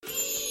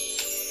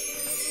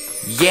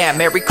Yeah,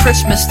 Merry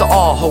Christmas to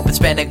all, hope it's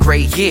been a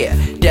great year.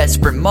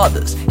 Desperate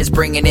Mothers is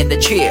bringing in the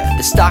cheer.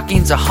 The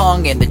stockings are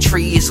hung and the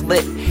tree is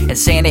lit, and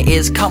Santa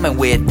is coming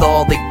with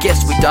all the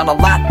gifts. We've done a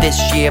lot this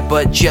year,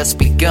 but just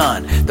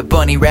begun. The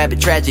bunny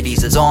rabbit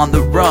tragedies is on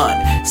the run.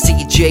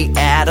 CJ,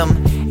 Adam,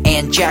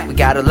 and Jack, we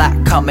got a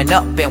lot coming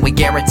up, and we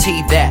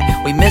guarantee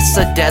that we miss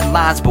our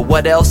deadlines, but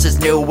what else is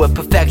new? We're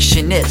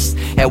perfectionists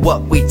at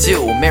what we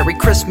do. Merry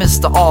Christmas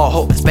to all,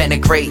 hope it's been a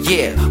great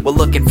year. We're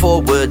looking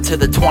forward to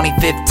the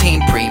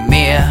 2015 premiere.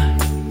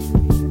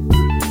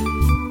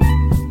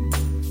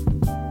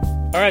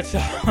 Alright, so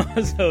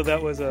that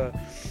was a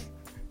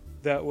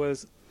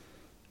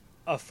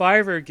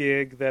Fiverr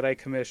gig that I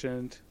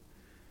commissioned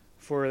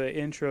for the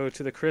intro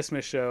to the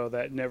Christmas show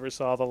that never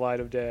saw the light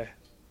of day.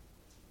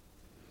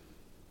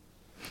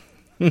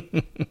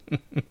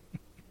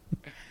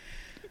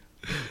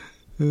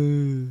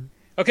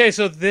 Okay,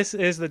 so this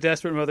is the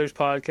Desperate Mothers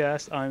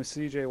podcast. I'm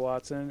CJ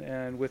Watson,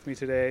 and with me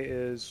today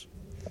is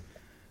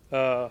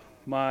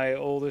my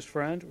oldest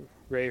friend,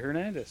 Ray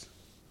Hernandez.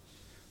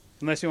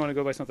 Unless you want to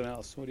go by something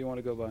else. What do you want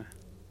to go by?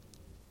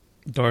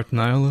 Darth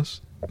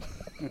Nihilus?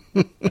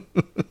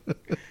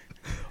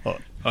 Oh,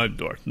 I'm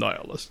Darth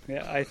Nihilus.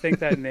 Yeah, I think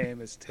that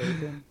name is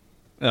taken.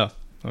 Oh,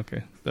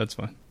 okay. That's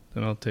fine.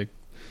 Then I'll take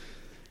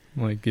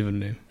my given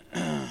name.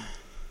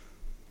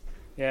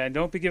 Yeah, and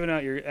don't be giving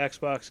out your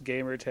Xbox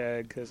gamer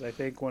tag, because I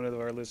think one of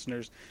our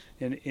listeners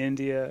in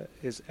India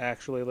is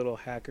actually a little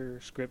hacker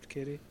script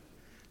kiddie.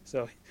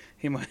 So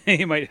he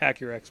might hack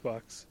your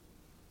Xbox.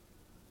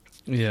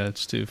 Yeah,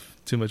 it's too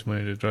much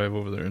money to drive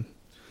over there and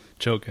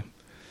choke him.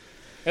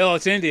 Well,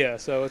 it's India,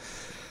 so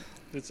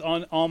it's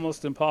on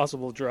almost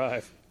impossible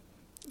drive.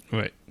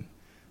 Right.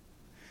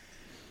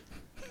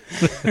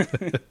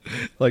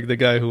 Like the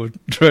guy who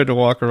tried to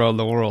walk around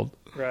the world.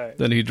 Right.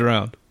 Then he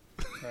drowned.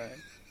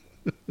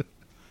 Right.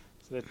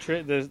 So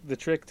the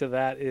trick to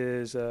that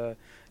is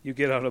you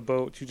get on a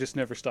boat, you just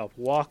never stop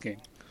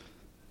walking.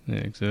 Yeah,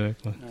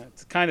 exactly.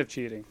 It's kind of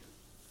cheating.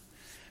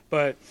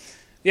 But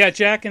yeah,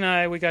 Jack and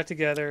I, we got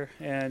together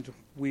and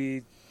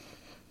we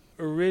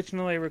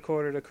originally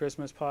recorded a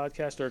Christmas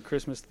podcast, or a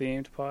Christmas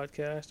themed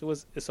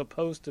podcast. It's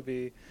supposed to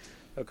be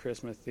a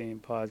Christmas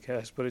themed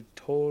podcast, but it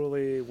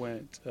totally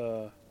went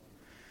well,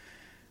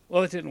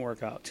 it didn't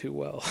work out too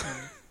well.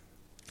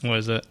 What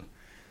is that?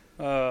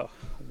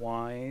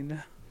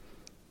 Wine.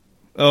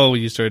 Oh,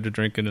 you started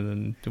drinking and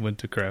then it went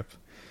to crap.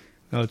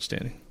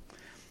 Outstanding.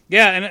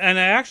 Yeah, and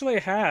I actually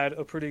had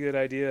a pretty good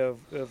idea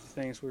of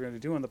things we were going to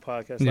do on the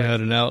podcast. You had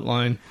an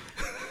outline.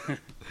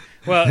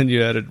 Well, and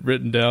you had it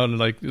written down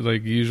like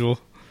usual.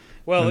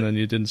 Well, and then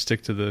you didn't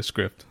stick to the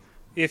script.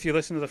 If you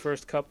listen to the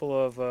first couple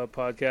of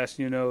podcasts,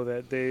 you know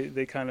that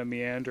they kind of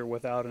meander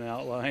without an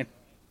outline.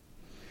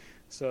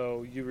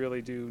 So you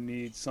really do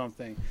need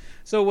something.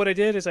 So what I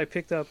did is I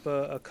picked up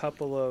a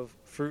couple of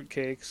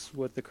fruitcakes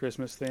with the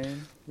Christmas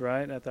theme,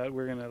 right? I thought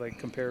we were going to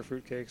compare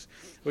fruitcakes.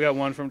 We got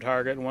one from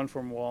Target and one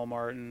from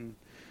Walmart,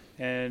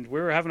 and we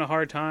were having a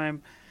hard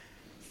time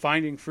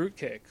finding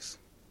fruitcakes.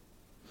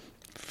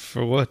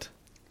 For what?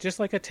 Just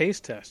like a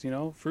taste test,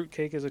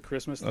 Fruitcake is a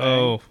Christmas thing.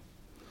 Oh,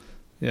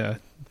 yeah.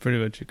 Pretty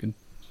much you can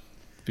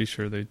be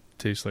sure they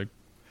taste like...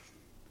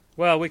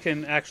 Well, we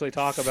can actually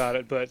talk about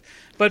it, but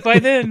by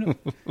then,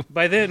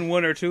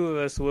 one or two of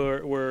us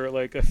were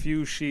like a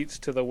few sheets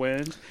to the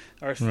wind.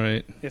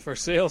 Right. If our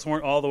sales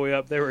weren't all the way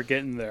up, they were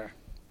getting there.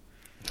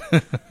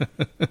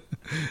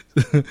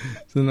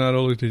 So not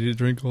only did you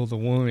drink all the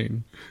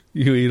wine,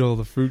 you ate all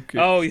the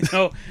fruitcake. Oh,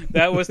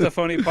 that was the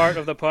funny part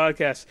of the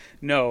podcast.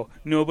 No,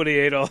 nobody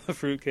ate all the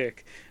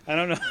fruitcake. I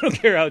don't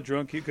care how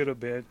drunk you could have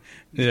been.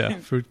 Yeah,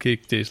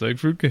 fruitcake tastes like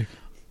fruitcake.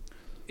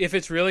 If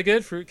it's really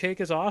good, fruitcake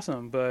is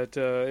awesome. But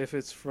if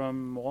it's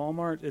from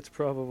Walmart, it's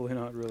probably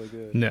not really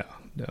good. No,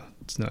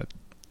 it's not.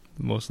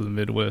 Most of the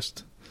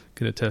Midwest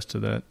can attest to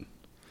that.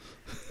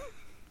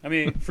 I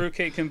mean,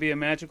 fruitcake can be a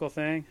magical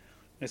thing,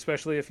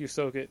 especially if you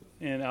soak it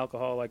in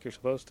alcohol like you're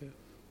supposed to.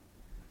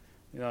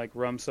 Like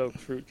rum-soaked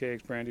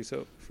fruitcakes,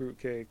 brandy-soaked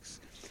fruitcakes.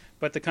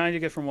 But the kind you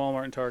get from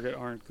Walmart and Target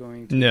aren't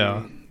going to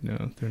No,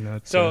 they're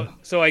not.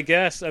 So I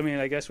guess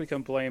we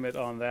can blame it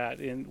on that.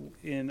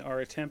 In our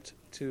attempt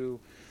to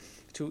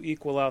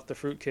equal out the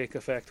fruitcake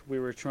effect, we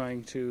were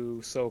trying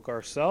to soak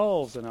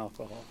ourselves in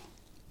alcohol.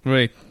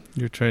 Right.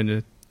 You're trying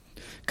to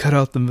cut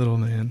out the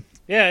middleman.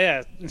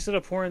 Yeah. Instead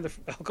of pouring the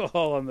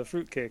alcohol on the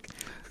fruitcake,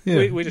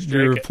 yeah, we just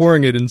you're drink it.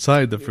 pouring it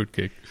inside the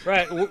fruitcake.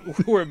 Right.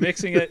 We're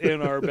mixing it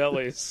in our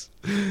bellies.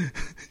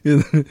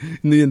 in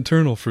the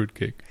internal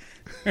fruitcake.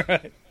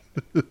 Right.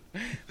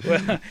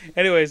 Well,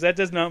 anyways, that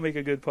does not make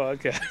a good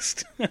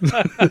podcast.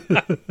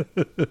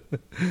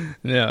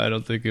 Yeah, I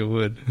don't think it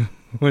would.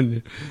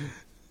 When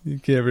you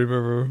can't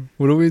remember,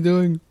 what are we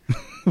doing?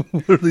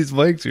 What are these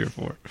mics here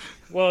for?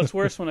 Well, it's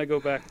worse when I go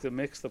back to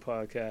mix the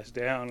podcast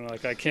down and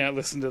I can't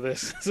listen to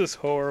this. This is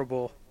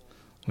horrible.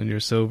 When you're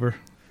sober?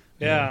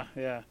 Yeah.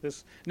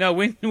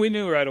 We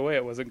knew right away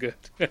it wasn't good.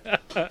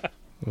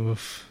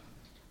 Oof.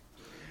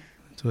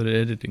 That's what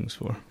editing's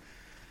for.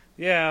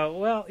 Yeah,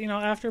 well,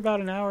 after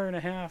about an hour and a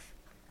half,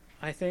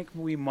 I think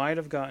we might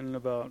have gotten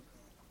about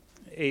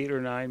 8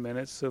 or 9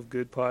 minutes of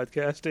good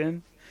podcast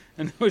in,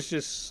 and there was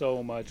just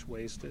so much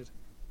wasted.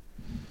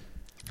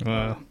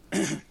 Wow.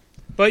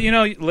 But, you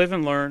know, live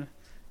and learn.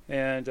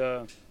 And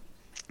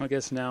I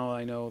guess now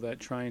I know that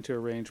trying to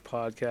arrange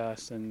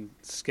podcasts and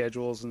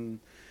schedules and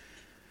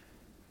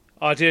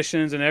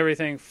auditions and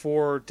everything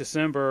for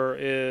December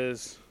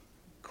is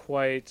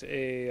quite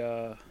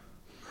a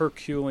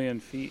Herculean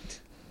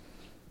feat.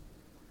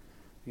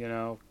 You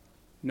know,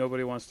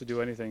 nobody wants to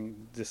do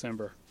anything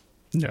December.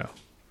 No.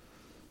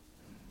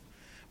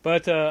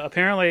 But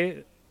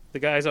apparently the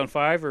guys on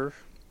Fiverr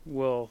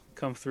will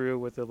come through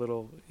with a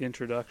little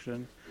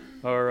introduction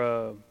or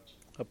a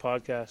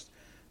podcast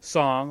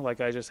song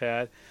like I just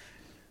had.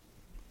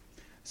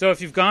 So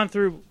if you've gone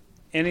through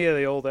any of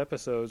the old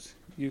episodes,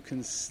 you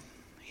can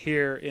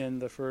hear in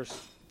the first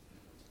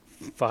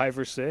 5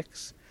 or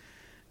 6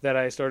 that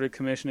I started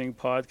commissioning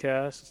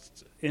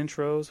podcast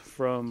intros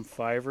from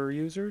Fiverr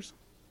users.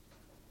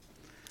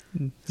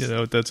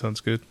 Yeah, that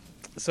sounds good.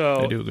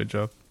 So They do a good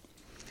job.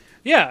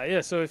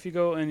 Yeah. So if you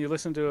go and you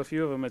listen to a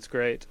few of them, it's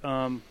great.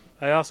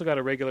 I also got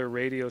a regular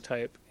radio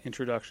type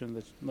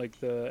introduction, like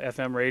the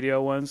FM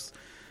radio ones,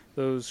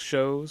 those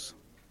shows.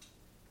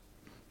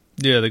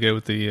 Yeah, the guy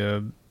with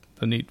the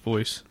neat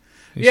voice.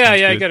 He Yeah,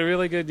 sounds I good. got a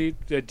really good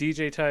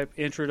DJ type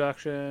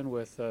introduction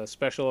with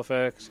special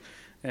effects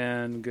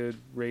and good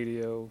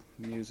radio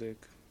music,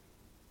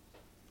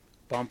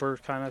 bumper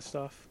kind of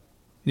stuff.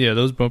 Yeah,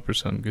 those bumpers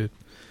sound good.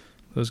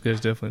 Those guys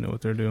definitely know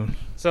what they're doing.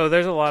 So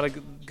there's a lot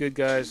of good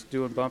guys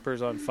doing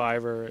bumpers on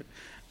Fiverr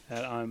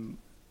that I'm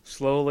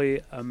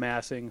slowly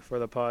amassing for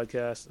the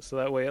podcast. So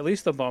that way, at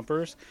least the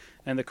bumpers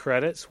and the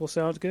credits will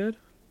sound good.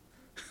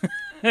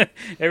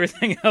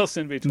 Everything else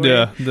in between.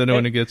 Yeah, then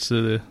when it gets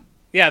to the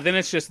Then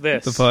it's just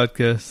this.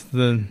 podcast,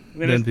 then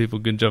it's- people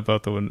can jump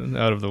out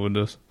out of the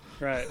windows.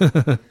 Right.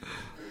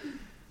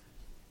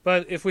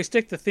 But if we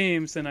stick to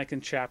themes, then I can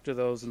chapter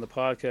those in the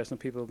podcast and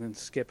people can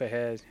skip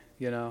ahead,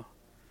 you know.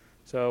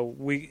 So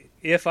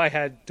if I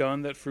had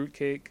done that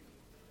fruitcake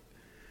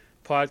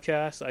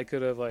podcast, I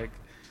could have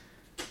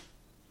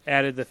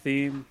added the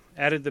theme,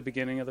 added the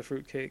beginning of the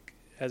fruitcake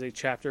as a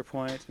chapter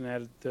point, and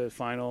added the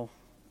final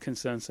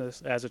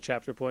consensus as a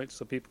chapter point,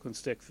 so people can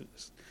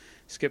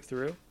skip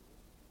through.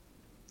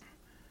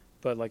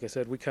 But like I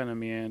said, we kind of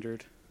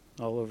meandered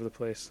all over the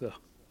place. So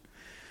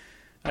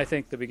I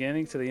think the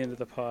beginning to the end of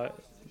the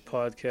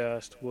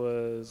podcast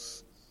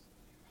was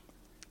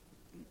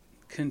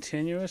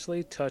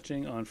continuously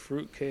touching on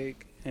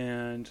fruitcake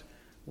and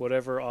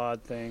whatever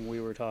odd thing we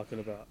were talking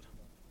about.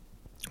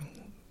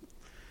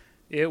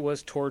 It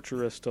was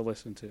torturous to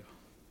listen to.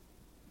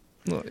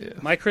 Well, yeah.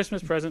 My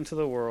Christmas present to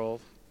the world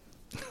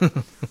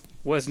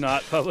was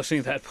not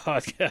publishing that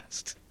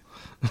podcast.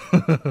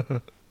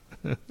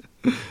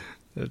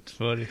 That's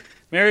funny.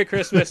 Merry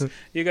Christmas.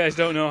 You guys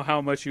don't know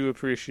how much you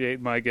appreciate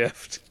my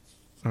gift.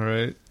 All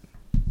right.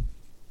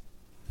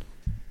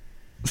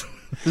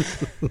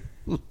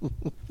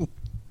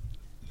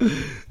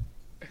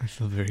 I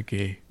feel very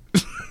gay.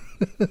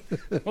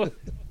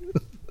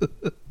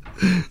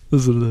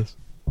 Listen to this.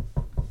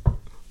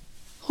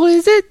 Who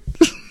is it?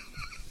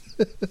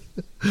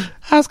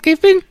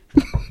 Housekeeping?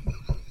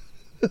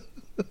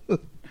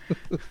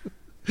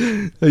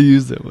 I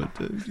used that one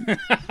time.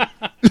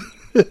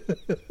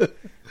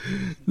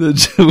 That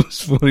joke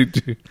was funny,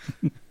 dude.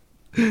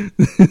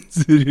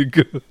 There you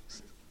go.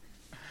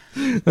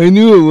 I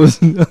knew it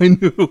wasn't. I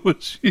knew it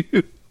was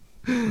you.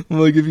 I'm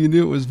like, if you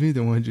knew it was me,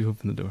 then why'd you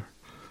open the door?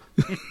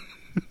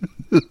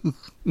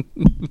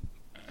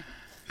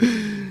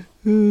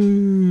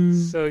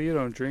 So you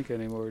don't drink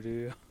anymore, do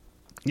you?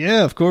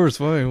 Yeah, of course.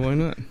 Why? Why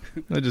not?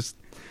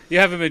 You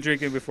haven't been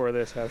drinking before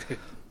this, have you?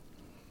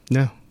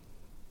 No.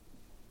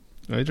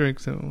 I drank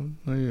some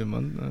maybe a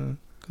month,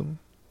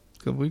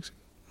 couple weeks ago.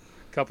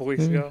 A couple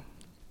weeks Yeah. ago?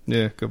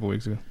 Yeah, a couple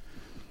weeks ago.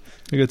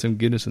 I got some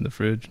Guinness in the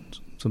fridge,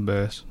 some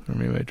Bass, or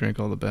maybe I drank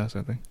all the Bass.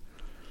 I think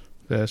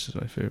Bass is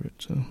my favorite.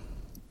 So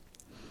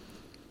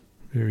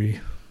very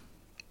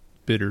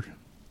bitter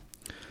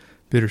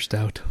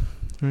stout.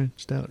 Right,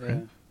 stout. Yeah.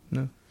 Right?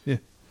 No, yeah.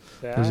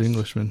 Bass? Those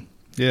Englishmen.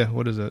 Yeah,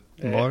 what is that?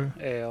 Lager?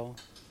 Ale.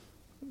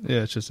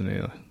 Yeah, it's just an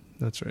ale.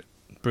 That's right.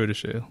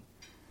 British ale.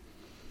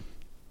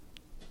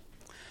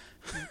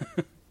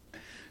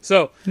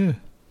 So Yeah.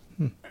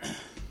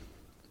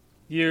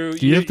 you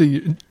Do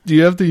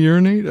you have to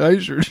urinate? I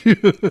sure do.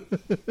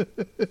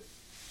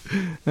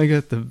 I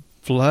got the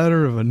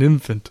bladder of an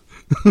infant,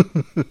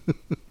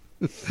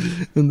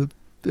 and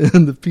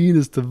the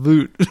penis to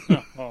boot.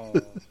 Oh.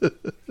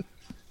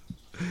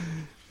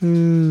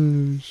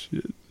 Oh,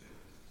 shit.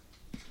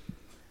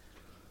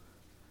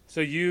 So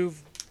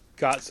you've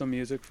got some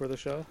music for the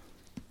show?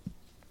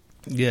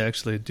 Yeah,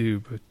 actually I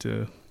do,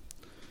 but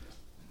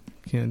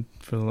can't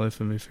for the life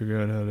of me figure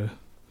out how to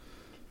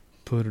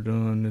put it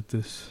on at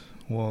this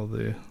while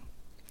the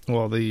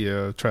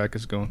track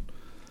is going.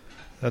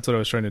 That's what I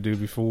was trying to do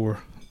before,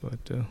 but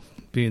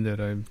being that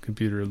I'm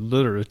computer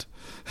illiterate,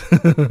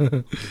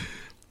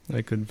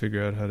 I couldn't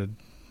figure out how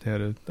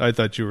to. I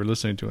thought you were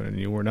listening to it, and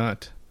you were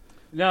not.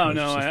 No, It's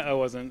just- I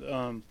wasn't.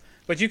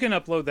 But you can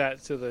upload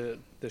that to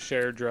the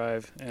shared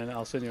drive, and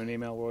I'll send you an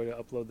email where to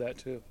upload that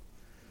too.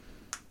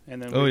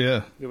 And then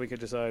then we can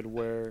decide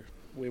where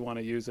we want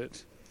to use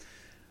it.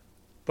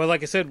 But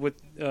like I said,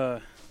 with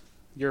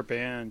your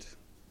band,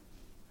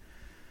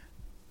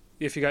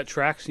 if you got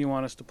tracks you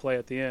want us to play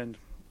at the end,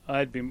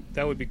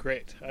 that would be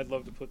great. I'd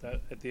love to put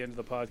that at the end of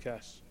the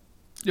podcast.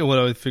 Yeah, what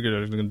I figured I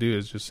was going to do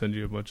is just send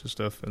you a bunch of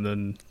stuff and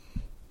then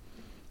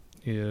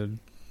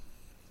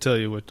tell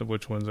you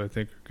which ones I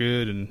think are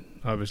good, and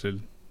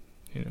obviously,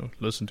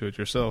 listen to it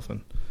yourself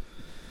and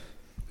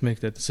make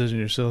that decision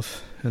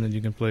yourself, and then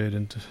you can play it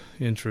into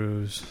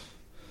intros,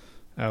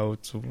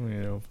 outs,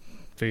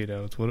 fade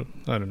outs. What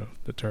I don't know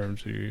the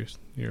terms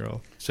you're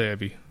all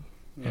savvy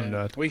on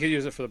that. We could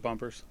use it for the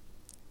bumpers.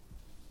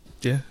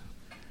 Yeah.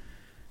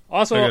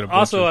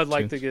 Also, I'd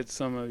like to get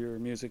some of your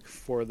music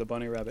for the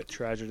Bunny Rabbit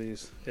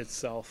Tragedies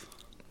itself.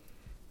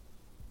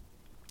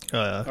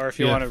 Or if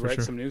you want to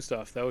write some new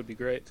stuff, that would be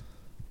great.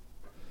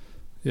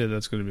 Yeah,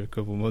 that's going to be a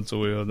couple months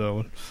away on that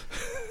one.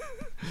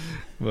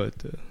 But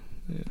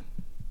yeah,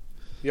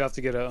 you have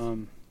to get a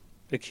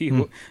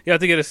keyboard. You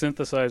have to get a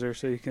synthesizer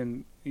so you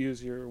can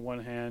use your one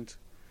hand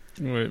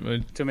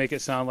to make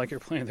it sound like you're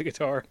playing the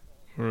guitar.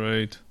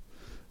 Right.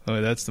 Oh,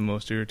 that's the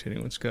most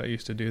irritating when Scott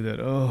used to do that.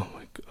 Oh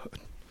my god.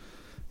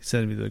 He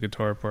sent me the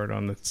guitar part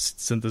on the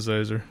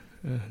synthesizer,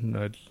 and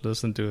I'd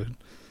listen to it.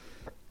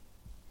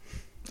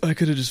 I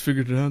could have just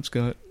figured it out,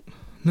 Scott.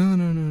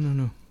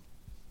 No.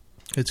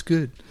 It's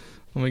good.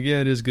 I'm like,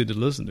 yeah, it is good to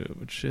listen to it,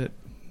 but shit,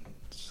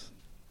 it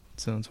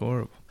sounds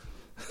horrible.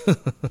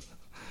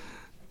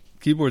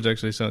 Keyboards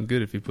actually sound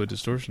good if you put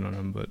distortion on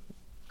them, but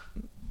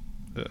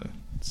it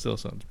still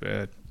sounds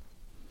bad.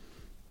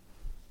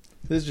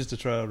 This is just a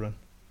trial run.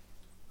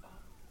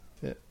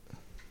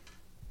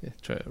 Yeah,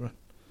 trial run.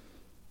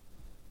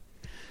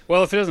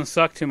 Well, if it doesn't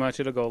suck too much,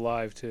 it'll go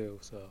live too.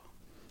 So,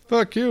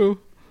 fuck you.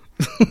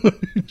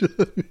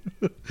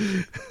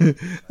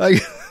 My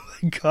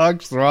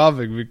cock's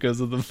throbbing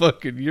because of the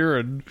fucking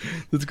urine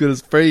that's gonna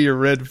spray your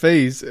red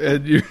face,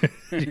 and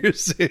you're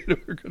saying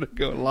we're gonna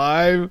go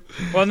live.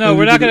 Well, no,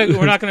 we're not gonna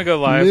go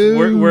live.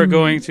 No. We're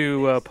going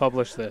to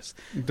publish this.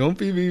 Don't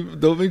make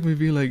me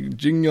be like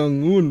Jin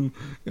Young Un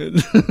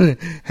and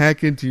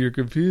hack into your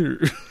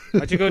computer. Why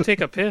don't you go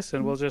take a piss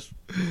and we'll just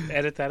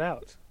edit that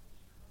out?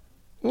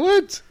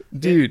 What,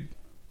 dude?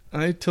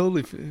 I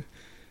totally.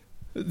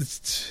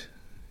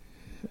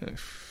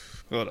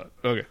 Hold on.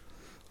 Okay,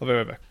 I'll be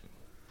right back.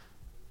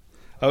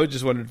 I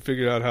just wanted to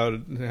figure out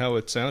how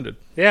it sounded.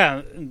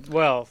 Yeah,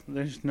 well,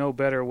 there's no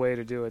better way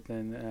to do it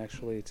than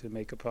actually to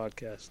make a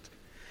podcast,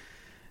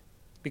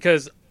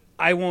 because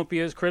I won't be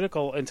as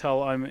critical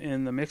until I'm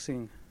in the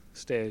mixing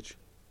stage.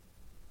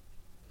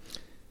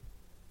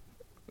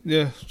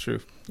 Yeah,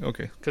 true.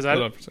 Okay. Because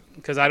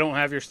I don't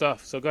have your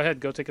stuff. So go ahead,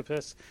 go take a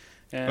piss,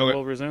 and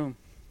we'll resume.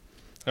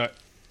 All right.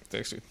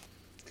 Thanks, dude.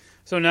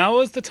 So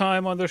now is the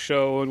time on the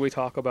show when we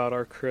talk about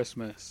our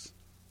Christmas.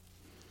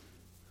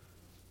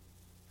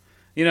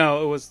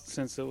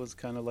 Since it was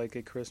kind of like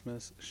a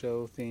Christmas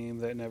show theme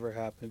that never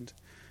happened,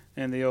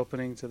 and the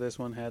opening to this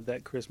one had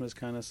that Christmas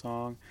kind of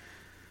song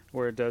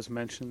where it does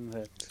mention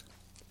that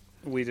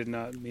we did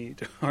not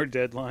meet our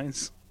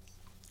deadlines.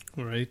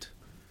 Right.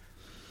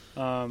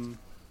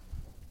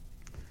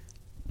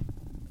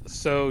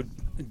 So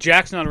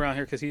Jack's not around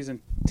here because he's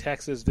in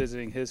Texas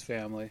visiting his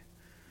family.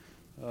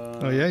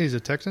 Oh yeah, he's a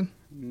Texan?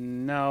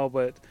 No,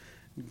 but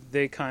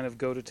they kind of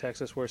go to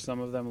Texas where some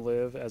of them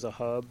live as a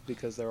hub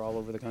because they're all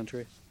over the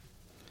country.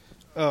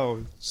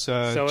 Oh,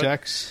 so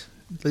Jack's...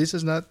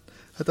 Lisa's not...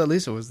 I thought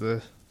Lisa was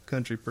the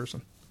country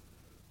person.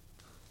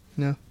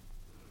 No?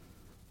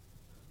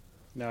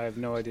 No, I have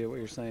no idea what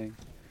you're saying.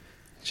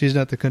 She's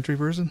not the country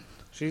person?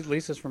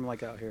 Lisa's from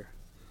like out here.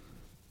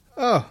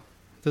 Oh,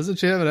 doesn't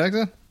she have an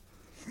accent?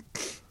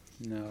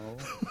 No.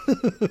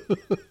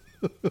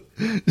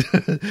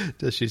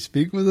 Does she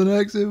speak with an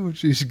accent when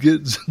she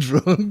gets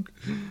drunk?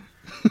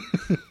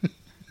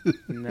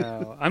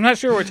 No. I'm not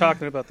sure we're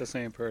talking about the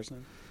same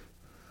person.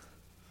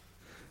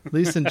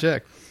 Lisa and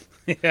Jack.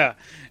 Yeah.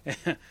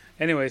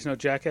 Anyways, no,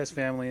 Jack has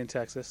family in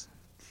Texas.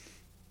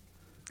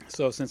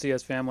 So since he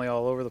has family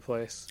all over the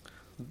place,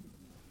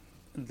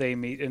 they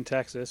meet in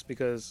Texas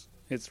because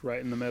it's right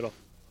in the middle.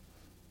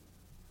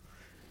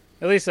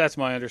 At least that's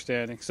my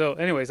understanding. So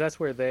anyways, that's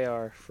where they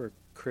are for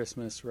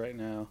Christmas right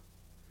now.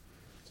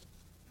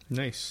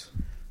 Nice.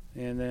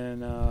 And then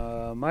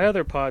my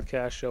other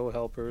podcast show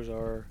helpers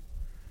are,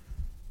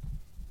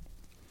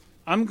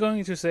 I'm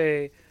going to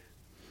say,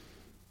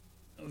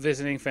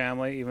 visiting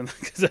family, even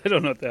because I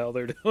don't know what the hell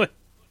they're doing.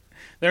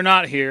 They're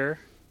not here.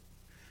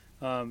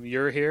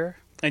 You're here.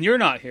 And you're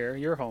not here.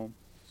 You're home.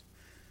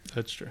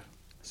 That's true.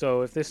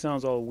 So if this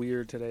sounds all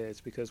weird today,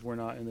 it's because we're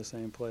not in the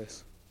same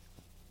place.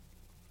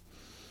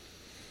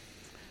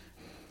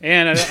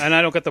 And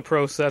I don't get the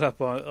pro setup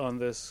on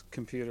this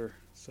computer,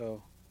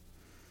 so...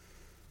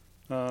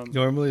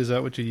 Normally, is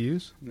that what you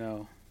use?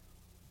 No.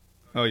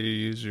 Oh,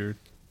 you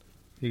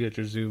get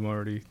your Zoom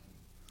already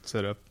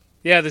set up.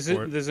 Yeah, the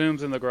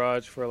Zoom's in the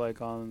garage for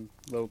like on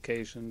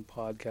location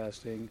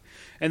podcasting,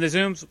 and the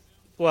Zoom's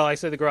Well, I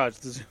say the garage.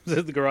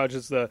 The garage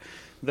is the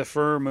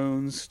Fur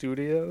Moon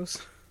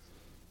Studios.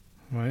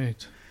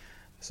 Right.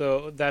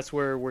 So that's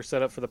where we're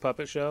set up for the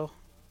puppet show.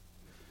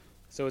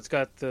 So it's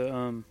got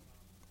the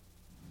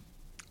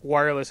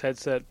wireless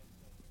headset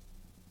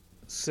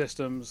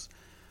systems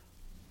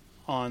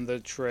on the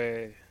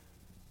tray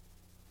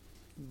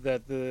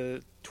that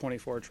the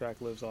 24 track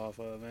lives off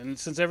of. And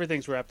since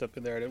everything's wrapped up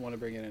in there, I didn't want to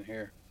bring it in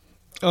here.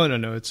 Oh,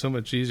 no. It's so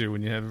much easier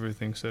when you have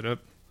everything set up.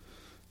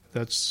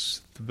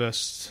 That's the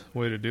best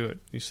way to do it.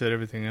 You set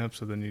everything up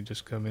so then you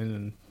just come in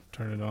and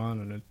turn it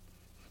on and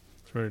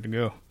it's ready to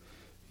go.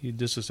 You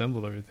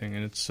disassemble everything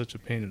and it's such a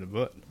pain in the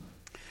butt.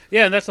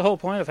 Yeah, and that's the whole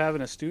point of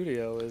having a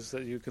studio is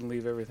that you can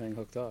leave everything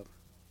hooked up.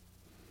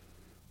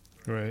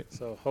 Right.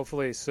 So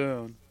hopefully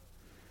soon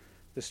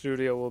the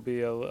studio will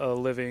be a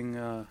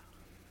living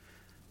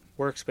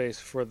workspace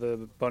for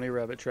the Bunny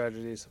Rabbit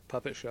Tragedies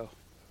puppet show.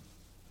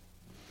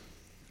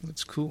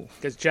 That's cool.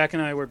 Because Jack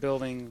and I were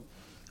building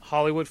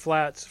Hollywood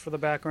flats for the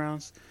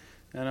backgrounds,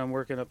 and I'm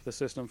working up the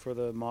system for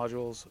the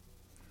modules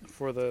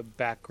for the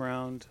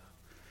background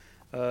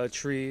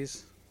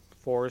trees,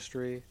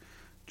 forestry,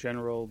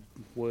 general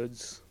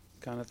woods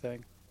kind of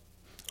thing.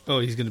 Oh,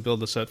 he's going to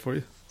build a set for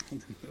you?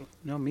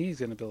 No, me's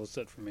going to build a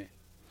set for me.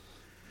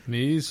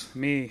 Me's?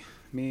 Me.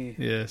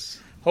 Yes.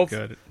 Got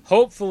it.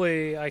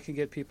 Hopefully I can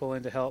get people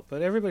in to help,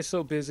 but everybody's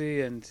so busy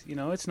and,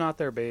 it's not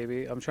their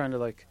baby. I'm trying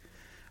to,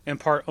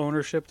 impart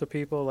ownership to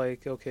people,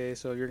 okay,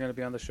 so you're going to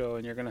be on the show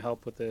and you're going to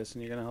help with this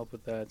and you're going to help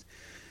with that.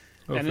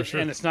 Oh, for sure.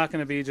 And it's not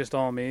going to be just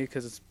all me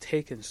because it's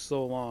taken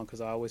so long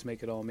because I always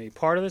make it all me.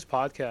 Part of this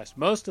podcast,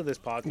 most of this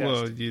podcast.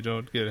 Well, you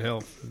don't get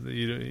help.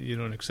 You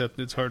don't accept.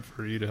 It's hard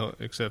for you to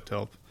accept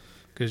help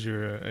because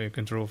you're a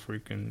control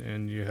freak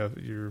and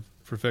you're a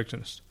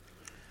perfectionist.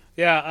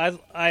 Yeah,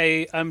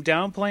 I'm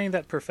downplaying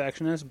that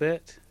perfectionist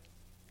bit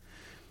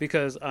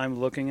because I'm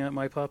looking at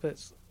my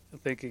puppets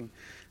thinking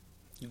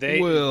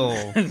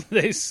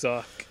they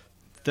suck.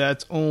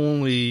 That's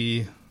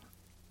only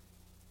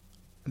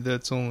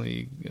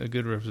a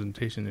good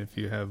representation if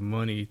you have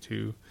money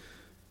to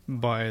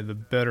buy the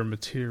better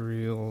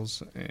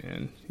materials,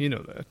 and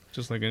that,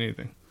 just like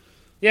anything.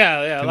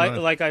 Yeah.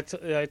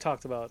 I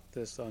talked about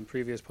this on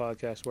previous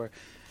podcasts, where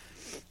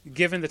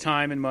given the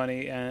time and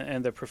money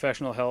and the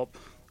professional help,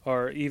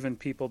 or even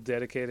people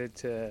dedicated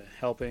to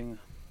helping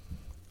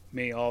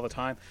me all the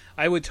time,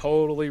 I would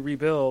totally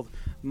rebuild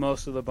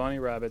most of the bunny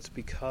rabbits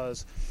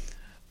because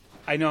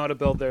I know how to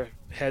build their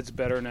heads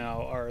better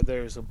now, or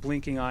there's a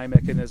blinking eye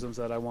mechanisms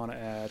that I want to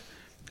add,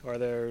 or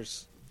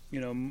there's,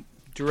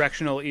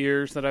 directional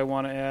ears that I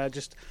want to add,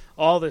 just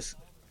all this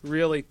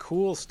really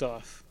cool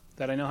stuff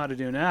that I know how to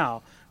do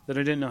now that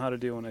I didn't know how to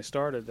do when I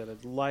started that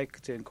I'd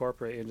like to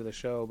incorporate into the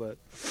show, but...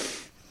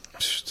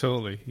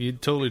 Totally.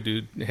 You'd totally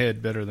do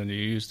head better than you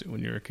used to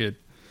when you were a kid.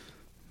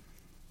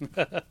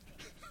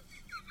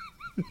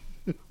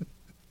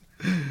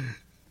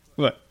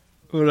 What?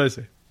 What did I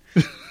say?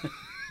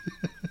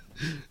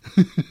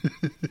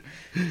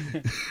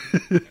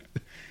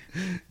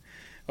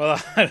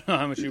 Well, I don't know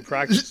how much you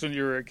practiced when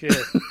you were a kid.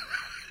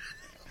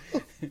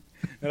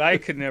 But I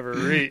could never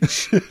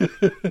reach.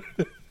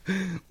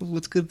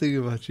 What's a good thing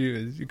about you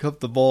is you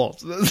cup the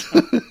balls.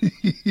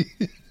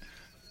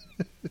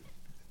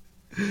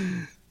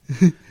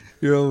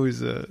 You're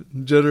always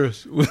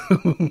generous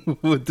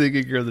with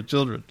taking care of the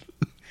children.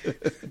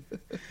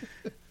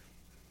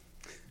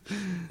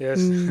 Yes.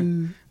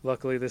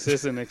 Luckily, this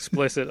is an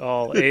explicit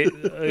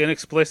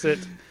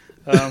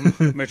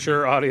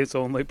mature audience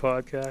only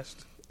podcast.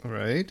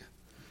 Right.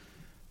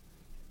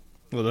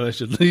 Well, then I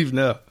should leave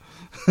now.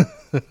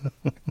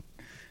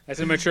 That's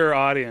a mature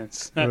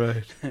audience.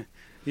 Right.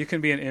 You can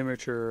be an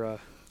immature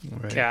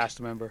cast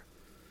member.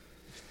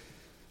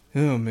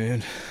 Oh,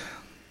 man.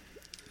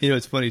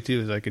 It's funny,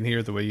 too, is I can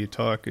hear the way you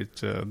talk.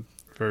 It's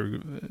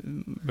very,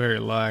 very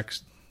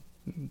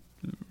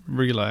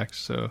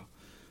relaxed, so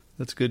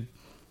that's good.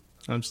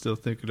 I'm still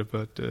thinking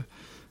about, I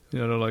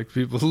don't like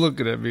people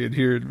looking at me and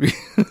hearing me.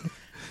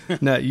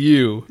 Not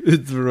you.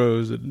 It's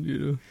Rose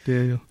and,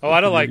 Daniel. Oh,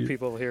 I don't like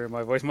people hearing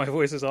my voice. My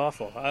voice is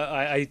awful.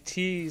 I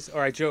tease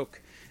or I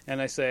joke,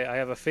 and I say I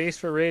have a face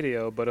for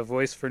radio, but a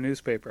voice for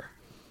newspaper.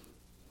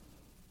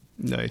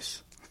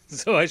 Nice.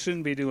 So I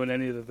shouldn't be doing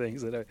any of the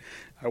things that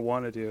I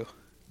want to do.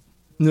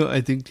 No,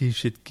 I think he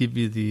should give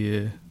you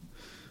the...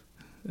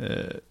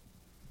 I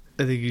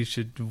think you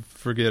should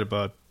forget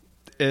about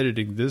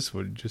editing this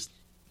one. Just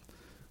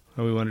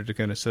we wanted to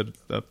kind of set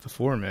up the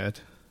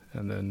format,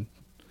 and then...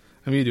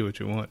 you do what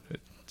you want.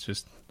 It's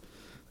just...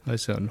 I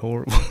sound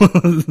horrible.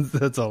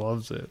 That's all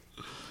I'm saying.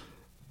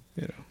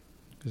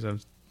 Because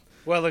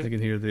I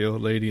can hear the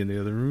old lady in the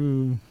other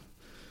room.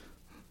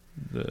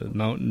 The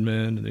mountain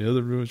man in the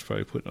other room is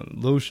probably putting on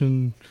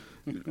lotion.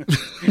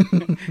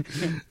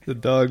 The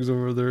dog's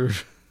over there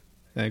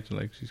acting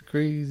like she's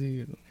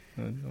crazy.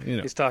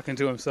 He's talking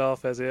to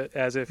himself as if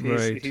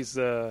he's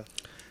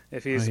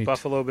Right.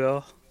 Buffalo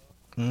Bill.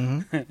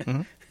 Mm-hmm.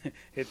 Mm-hmm.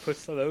 It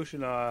puts the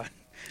lotion on.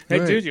 Hey,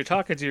 Right. dude, you're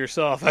talking to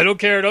yourself. I don't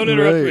care. Don't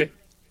interrupt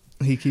me.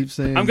 He keeps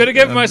saying, I'm going to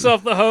give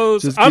myself the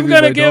hose. just I'm give me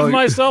going to my give dog."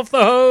 myself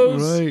the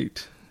hose.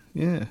 Right.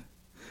 Yeah.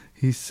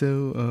 He's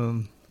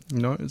so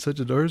such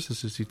a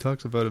narcissist. He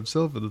talks about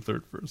himself in the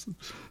third person.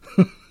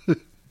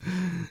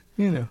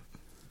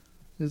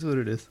 Is what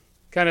it is.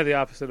 Kind of the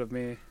opposite of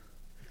me.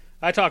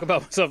 I talk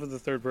about myself in the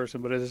third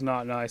person, but it is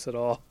not nice at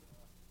all.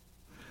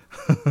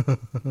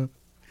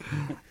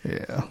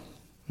 Yeah.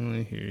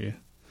 I hear you.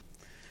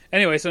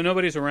 Anyway, so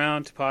nobody's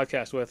around to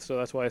podcast with, so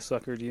that's why I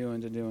suckered you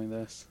into doing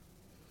this.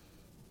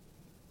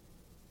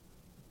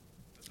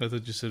 I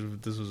thought you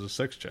said this was a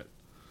sex chat.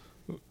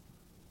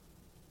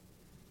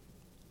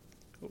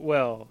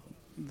 Well,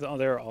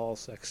 they're all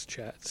sex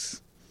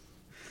chats.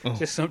 Oh.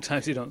 Just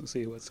sometimes you don't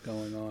see what's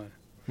going on.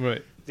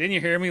 Right. Didn't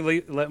you hear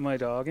me let my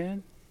dog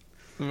in?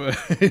 Right.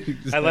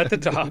 I let the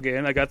dog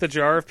in. I got the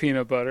jar of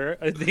peanut butter.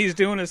 He's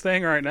doing his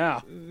thing right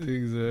now.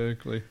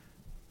 Exactly.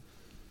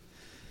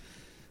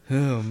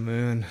 Oh,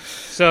 man.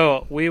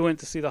 So, we went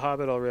to see The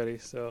Hobbit already,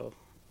 so,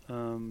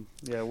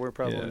 we're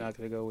probably not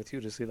going to go with you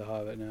to see The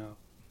Hobbit now.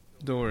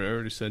 Don't worry, I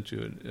already sent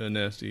you a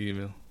nasty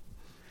email.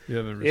 You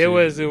haven't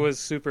received It was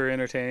super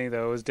entertaining,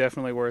 though. It was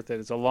definitely worth it.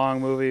 It's a long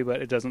movie, but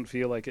it doesn't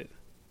feel like it.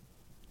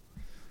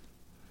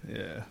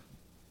 Yeah.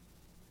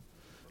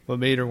 What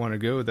made her want to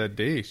go that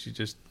day? She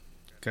just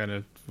kind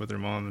of, with her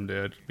mom and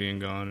dad being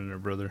gone and her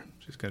brother,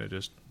 she's kind of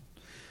just...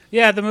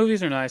 Yeah, the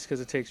movies are nice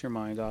because it takes your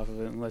mind off of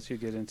it and lets you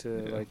get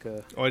into,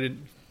 Oh, I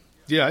didn't...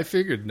 Yeah, I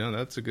figured, no,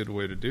 that's a good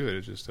way to do it.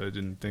 It's just I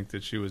didn't think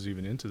that she was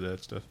even into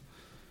that stuff.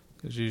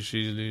 Because she's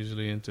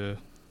usually into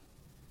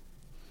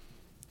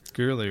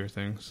girlier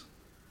things,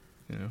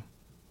 Yeah,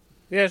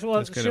 well,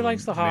 That's kind she of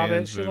likes The a Hobbit.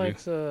 man's She movie.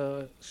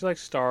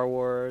 likes Star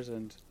Wars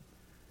and,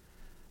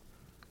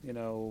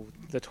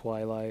 the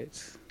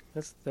Twilight.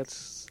 That's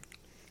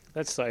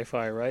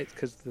sci-fi, right?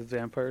 Because the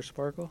vampires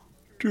sparkle.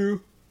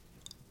 True.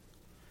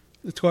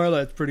 The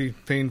Twilight's pretty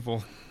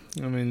painful.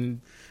 I mean...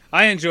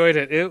 I enjoyed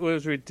it. It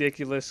was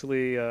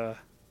ridiculously...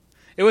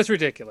 it was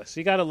ridiculous.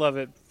 You got to love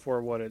it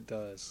for what it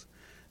does.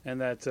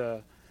 And that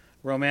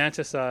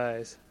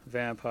romanticize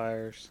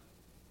vampires,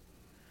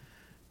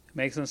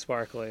 makes them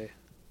sparkly,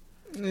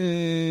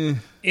 using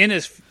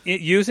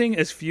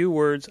as few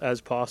words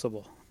as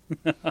possible.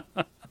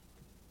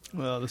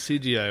 Well, the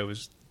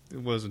CGI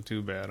wasn't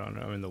too bad on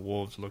it. I mean, the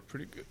wolves look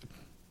pretty good.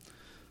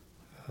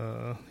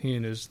 He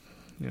and his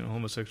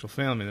homosexual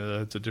family,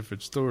 that's a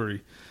different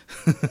story.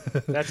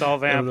 That's all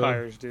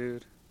vampires,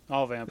 dude.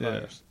 All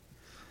vampires. Yeah.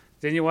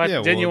 Didn't you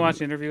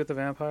watch Interview with the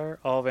Vampire?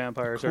 All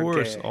vampires are gay. Of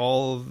course,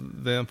 all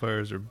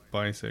vampires are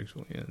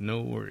bisexual. Yeah,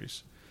 no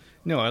worries.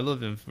 No, I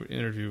loved him for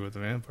Interview with the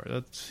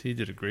Vampire. He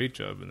did a great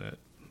job in that.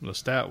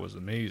 Lestat was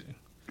amazing.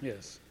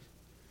 Yes.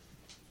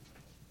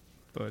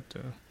 But,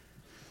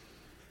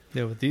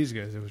 with these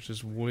guys, it was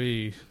just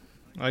way...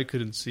 I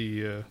couldn't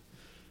see...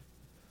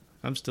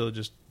 I'm still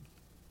just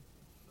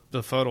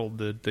befuddled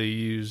that they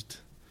used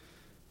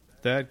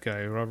that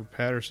guy, Robert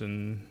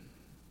Patterson,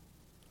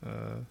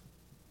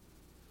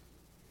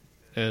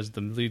 as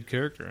the lead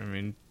character. I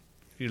mean,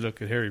 if you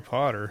look at Harry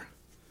Potter...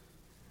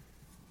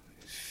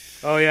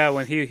 Oh, yeah,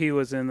 when he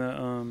was in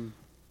the...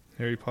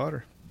 Harry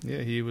Potter.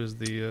 Yeah, he was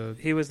the...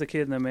 He was the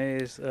kid in the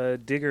maze.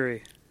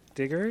 Diggory.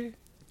 Diggory?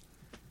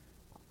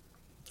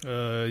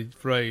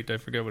 Right, I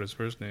forget what his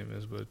first name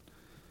is, but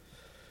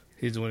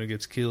he's the one who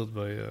gets killed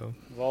by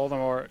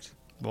Voldemort.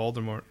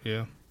 Voldemort,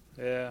 yeah.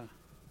 Yeah.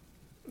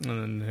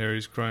 And then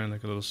Harry's crying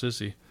like a little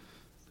sissy.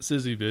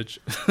 Sissy bitch.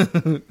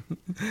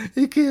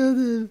 He killed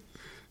him.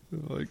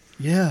 Like,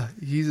 yeah,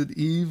 he's an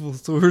evil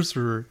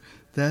sorcerer.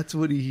 That's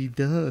what he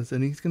does,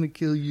 and he's going to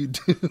kill you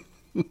too.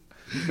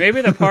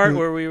 Maybe the part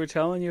where we were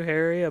telling you,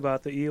 Harry,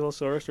 about the evil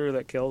sorcerer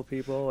that killed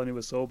people, and he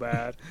was so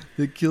bad.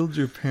 They killed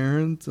your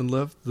parents and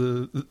left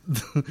the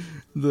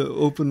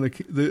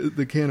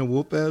can of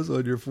whoop-ass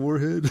on your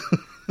forehead.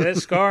 That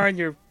scar on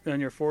your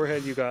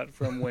forehead you got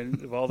from when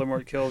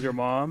Voldemort killed your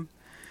mom.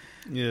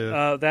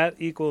 Yeah. That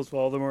equals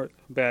Voldemort,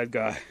 bad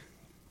guy.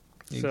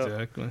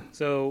 Exactly.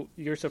 So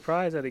you're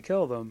surprised that he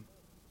killed him,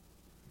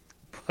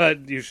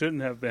 but you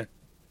shouldn't have been.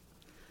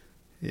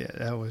 Yeah,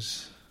 that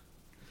was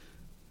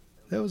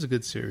a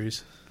good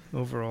series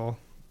overall.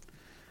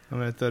 I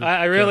mean,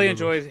 I really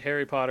enjoyed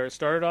Harry Potter. It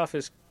started off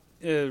as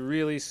a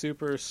really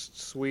super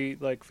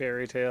sweet, like,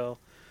 fairy tale.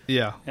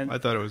 Yeah, and I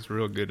thought it was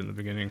real good in the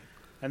beginning.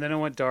 And then it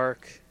went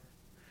dark.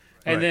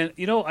 And then,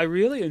 I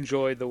really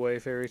enjoyed the way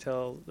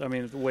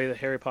the way that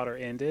Harry Potter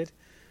ended.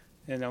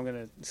 And I'm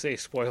going to say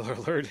spoiler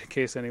alert in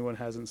case anyone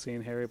hasn't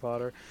seen Harry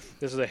Potter.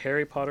 This is a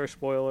Harry Potter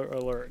spoiler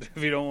alert.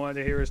 If you don't want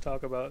to hear us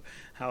talk about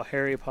how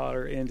Harry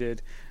Potter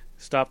ended,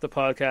 stop the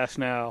podcast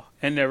now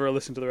and never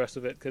listen to the rest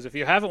of it. Because if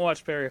you haven't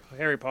watched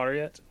Harry Potter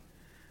yet,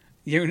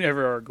 you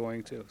never are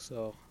going to.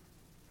 So,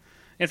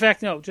 in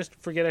fact, no, just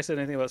forget I said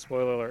anything about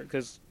spoiler alert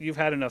because you've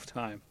had enough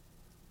time.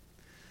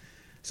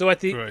 So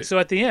at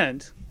the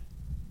end,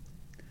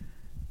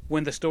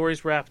 when the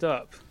story's wrapped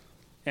up,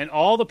 and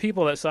all the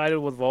people that sided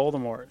with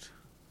Voldemort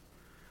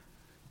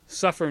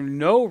suffer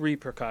no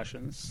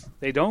repercussions.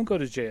 They don't go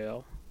to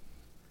jail.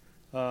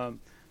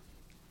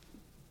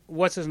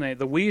 what's his name?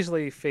 The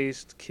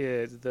Weasley-faced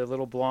kid, the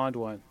little blonde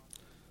one.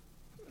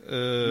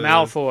 Uh,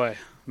 Malfoy.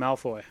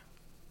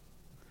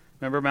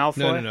 Remember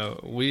Malfoy? No.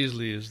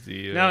 Weasley is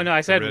the No, I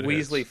said redheads.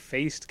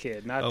 Weasley-faced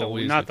kid, not the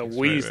Weasley-faced,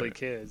 Weasley right.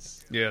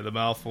 kids. Yeah, the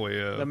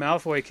Malfoy. The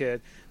Malfoy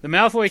kid. The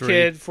Malfoy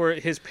kid for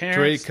his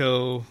parents.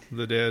 Draco,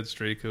 the dad's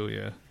Draco.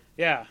 Yeah.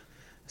 Yeah.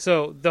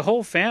 So the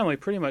whole family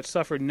pretty much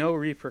suffered no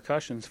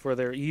repercussions for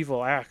their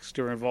evil acts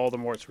during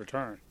Voldemort's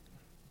return.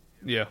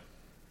 Yeah.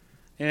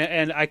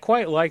 And I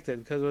quite liked it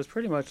because it was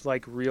pretty much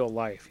like real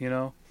life, you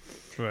know?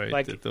 Right.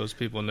 Like- that those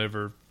people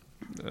never.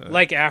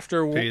 Like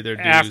after pay their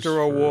dues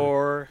after a for-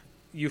 war,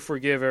 you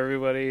forgive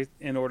everybody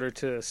in order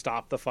to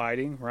stop the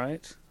fighting,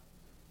 right?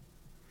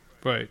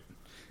 Right.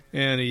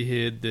 And he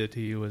hid that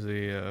he was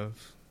a,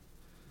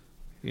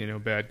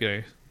 bad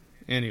guy,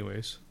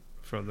 anyways,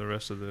 from the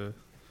rest of the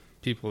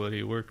people that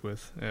he worked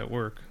with at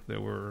work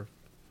that were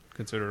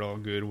considered all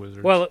good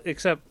wizards. Well,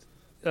 except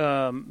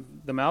the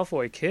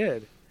Malfoy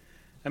kid.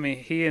 I mean,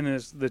 he and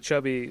the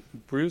chubby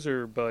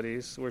bruiser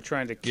buddies were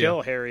trying to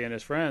kill Harry and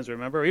his friends.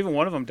 Remember, even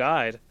one of them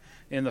died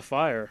in the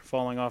fire,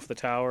 falling off the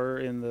tower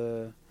in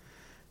the.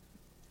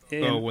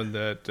 when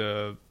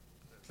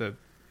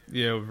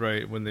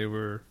right, when they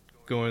were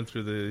going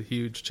through the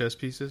huge chess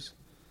pieces.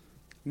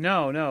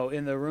 No,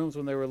 in the rooms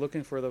when they were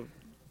looking for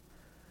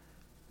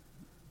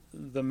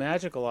the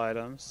magical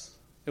items.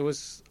 It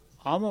was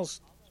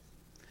almost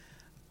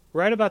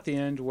right about the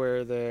end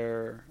where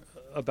they're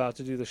about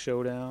to do the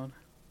showdown.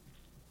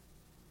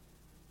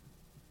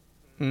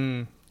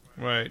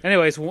 Right.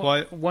 Anyways,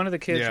 Well, one of the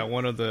kids. Yeah,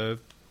 one of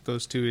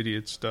those two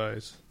idiots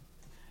dies.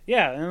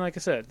 Yeah, and like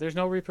I said, there's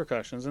no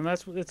repercussions, and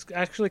it's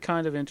actually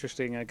kind of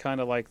interesting. I kind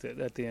of liked it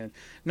at the end.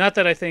 Not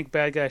that I think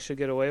bad guys should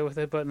get away with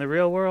it, but in the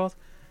real world,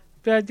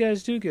 bad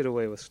guys do get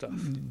away with stuff.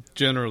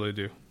 Generally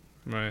do.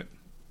 Right.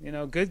 You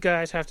know, good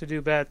guys have to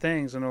do bad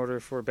things in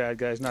order for bad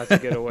guys not to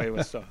get away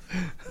with stuff.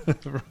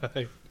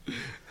 Right.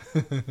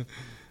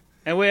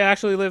 And we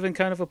actually live in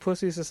kind of a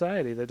pussy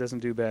society that doesn't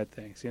do bad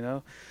things, you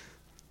know?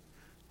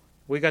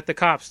 We got the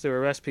cops to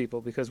arrest people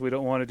because we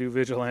don't want to do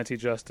vigilante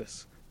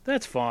justice.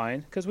 That's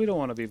fine, because we don't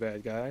want to be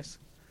bad guys.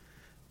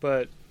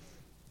 But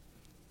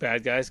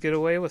bad guys get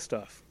away with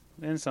stuff.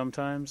 And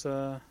sometimes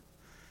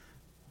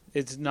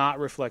it's not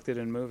reflected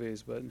in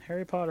movies, but in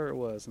Harry Potter it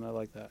was, and I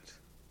like that.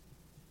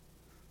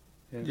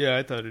 Yeah,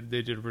 I thought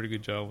they did a pretty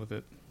good job with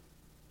it.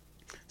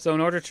 So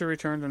in order to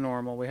return to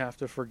normal, we have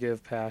to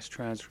forgive past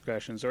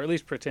transgressions, or at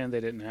least pretend they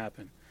didn't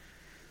happen.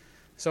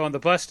 So on the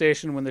bus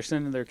station, when they're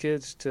sending their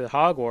kids to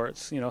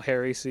Hogwarts, you know,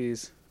 Harry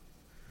sees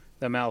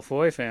the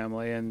Malfoy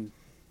family and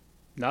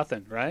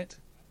nothing, right?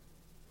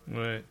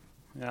 Right.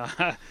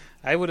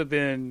 I would have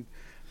been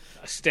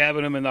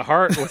stabbing him in the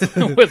heart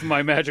with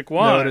my magic No,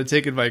 I would wand. have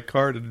taken my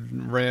cart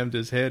and rammed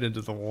his head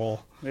into the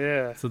wall.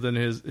 Yeah. So then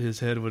his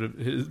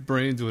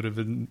brains would have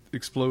been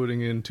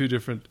exploding in two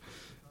different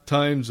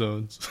time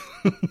zones.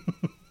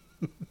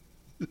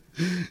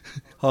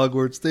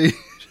 Hogwarts Station,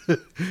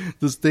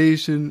 the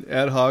station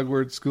at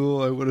Hogwarts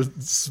School. I would have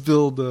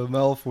spilled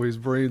Malfoy's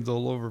brains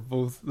all over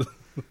both.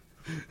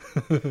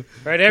 Right.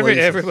 places.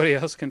 Everybody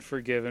else can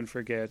forgive and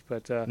forget,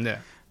 but No.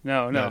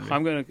 no. Not me.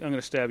 I'm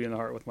gonna stab you in the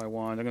heart with my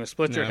wand. I'm gonna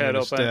split your No, head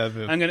I'm open. gonna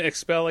stab him. I'm gonna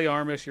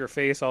Expelliarmus your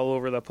face all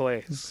over the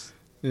place.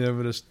 Yeah,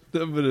 I'm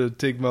gonna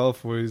take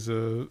Malfoy's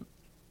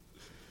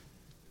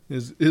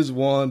his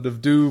wand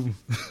of doom.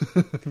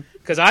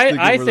 Because I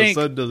where the think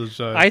sun doesn't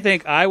shine. I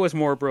think I was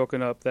more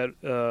broken up that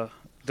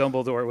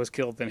Dumbledore was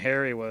killed than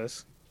Harry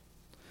was.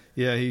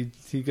 Yeah,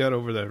 he got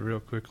over that real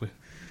quickly.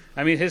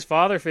 I mean, his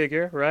father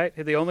figure, right?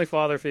 The only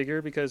father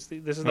figure, because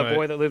this is the Right.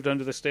 boy that lived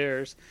under the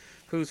stairs,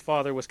 whose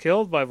father was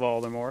killed by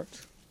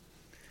Voldemort.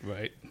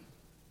 Right.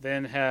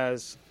 Then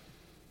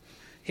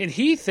and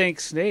he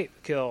thinks Snape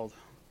killed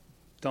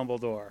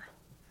Dumbledore.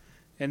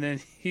 And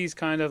then he's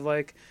kind of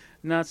like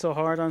not so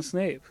hard on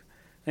Snape.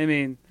 I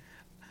mean,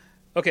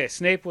 okay,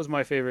 Snape was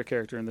my favorite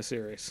character in the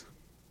series.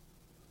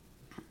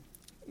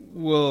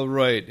 Well,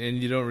 right,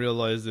 and you don't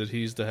realize that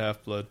he's the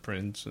Half-Blood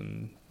Prince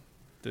and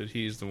that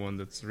he's the one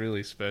that's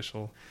really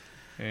special,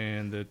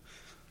 and that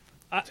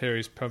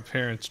Harry's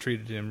parents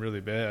treated him really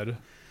bad.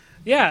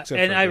 Yeah, Except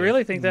and for I the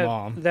really think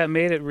mom. that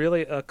made it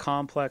really a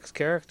complex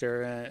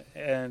character,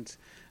 and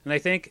I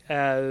think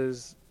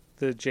as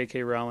the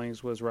J.K.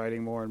 Rowling's was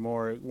writing more and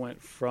more, it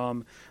went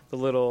from the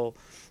little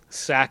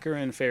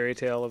saccharine fairy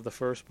tale of the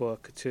first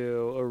book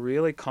to a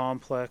really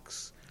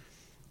complex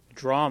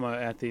drama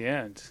at the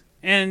end.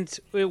 And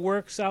it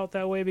works out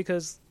that way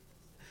because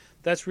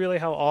that's really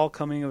how all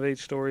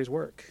coming-of-age stories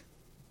work.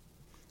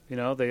 You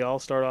know, they all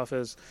start off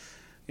as,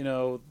 you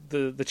know,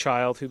 the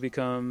child who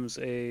becomes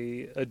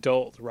a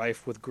adult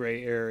rife with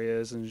gray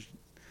areas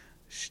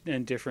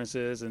and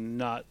differences, and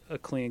not a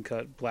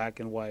clean-cut black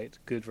and white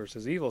good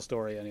versus evil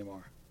story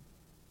anymore.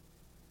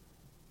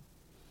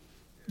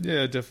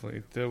 Yeah,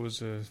 definitely. That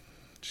was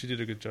she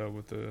did a good job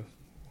with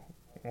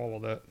all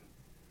of that.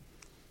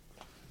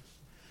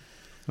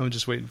 I'm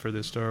just waiting for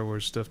the Star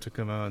Wars stuff to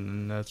come out,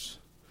 and that's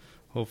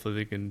hopefully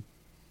they can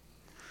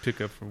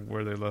pick up from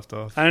where they left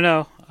off. I don't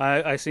know.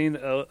 I seen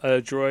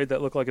a droid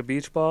that looked like a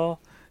beach ball,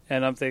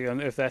 and I'm thinking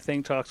if that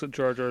thing talks with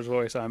Jar Jar's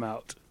voice, I'm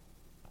out.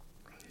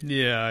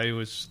 Yeah, I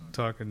was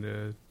talking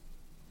to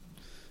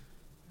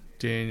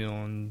Daniel,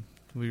 and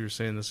we were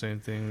saying the same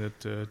thing,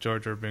 that Jar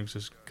Jar Binks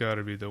has got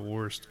to be the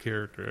worst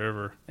character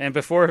ever. And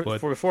before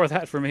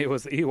that, for me, it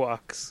was the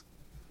Ewoks.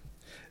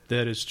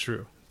 That is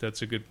true.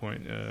 That's a good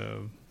point.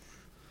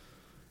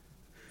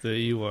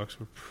 The Ewoks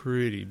were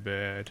pretty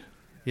bad.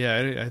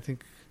 Yeah, I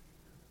think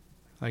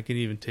I can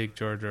even take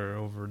Jar Jar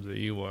over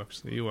the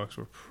Ewoks. The Ewoks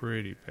were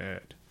pretty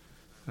bad.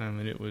 I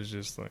mean, it was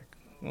just like,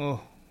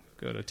 oh,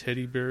 got a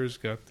teddy bear's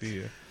got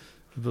the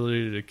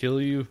ability to kill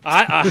you.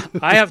 I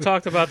have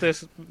talked about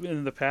this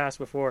in the past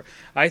before.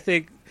 I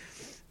think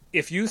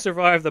if you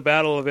survive the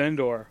Battle of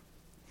Endor,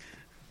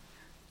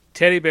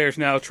 teddy bears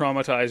now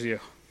traumatize you.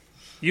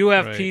 You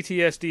have Right.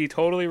 PTSD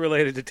totally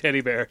related to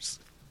teddy bears.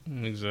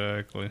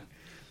 Exactly.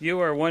 You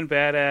are one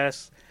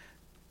badass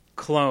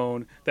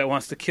clone that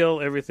wants to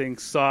kill everything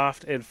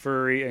soft and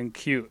furry and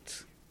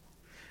cute.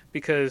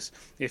 Because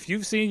if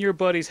you've seen your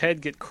buddy's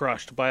head get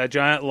crushed by a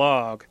giant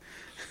log,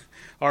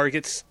 or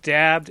get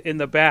stabbed in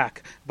the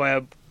back by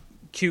a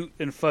cute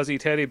and fuzzy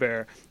teddy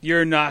bear,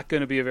 you're not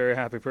going to be a very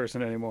happy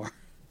person anymore.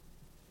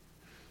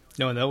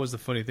 No, and that was the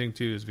funny thing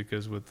too, is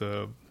because with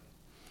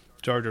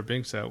Jar Jar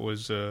Binks, that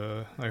was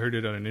I heard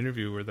it on an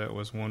interview where that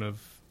was one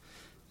of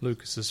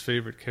Lucas's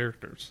favorite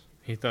characters.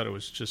 He thought it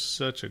was just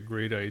such a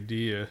great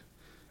idea.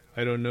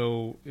 I don't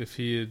know if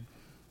he had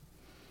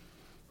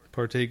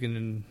partaken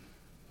in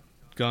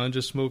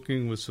ganja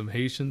smoking with some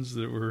Haitians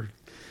that were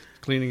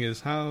cleaning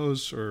his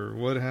house, or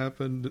what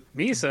happened.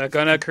 Misa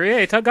gonna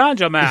create a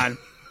ganja man.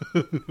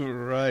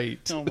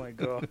 Right. Oh my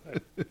god.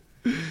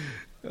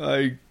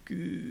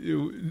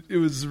 It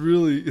was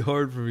really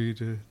hard for me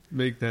to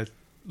make that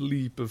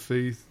leap of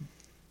faith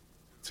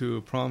to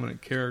a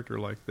prominent character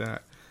like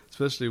that,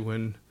 especially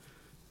when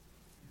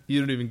you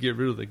don't even get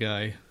rid of the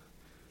guy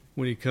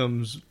when he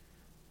comes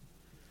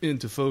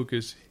into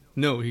focus.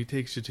 No, he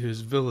takes you to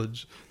his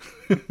village.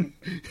 And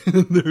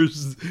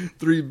there's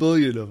 3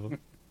 billion of them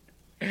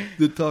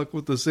that talk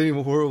with the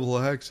same horrible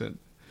accent.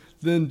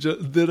 Then a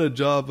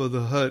Jabba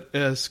the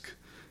Hutt-esque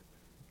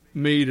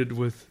mated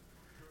with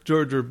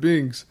Jar Jar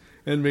Binks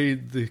and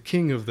made the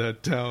king of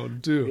that town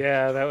too.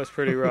 Yeah, that was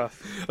pretty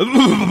rough.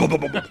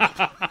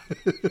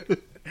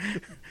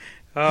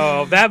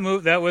 Oh, that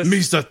was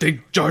Misa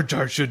think Jar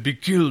Jar should be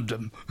killed.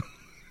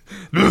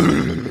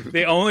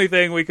 the only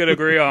thing we could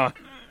agree on.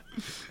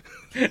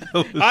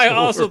 I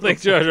also think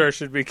Jar Jar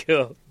should be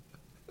killed.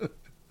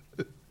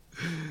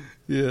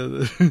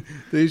 Yeah,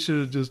 they should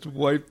have just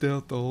wiped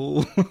out the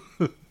whole...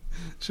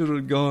 should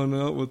have gone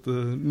out with the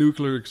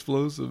nuclear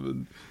explosive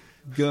and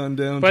gone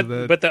down to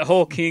that. But that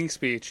whole king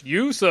speech,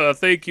 you, sir,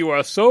 think you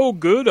are so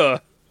good,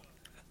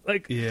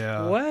 like,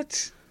 yeah.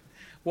 What?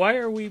 Why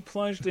are we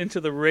plunged into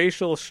the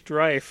racial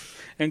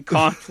strife and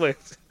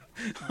conflict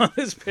on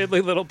this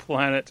piddly little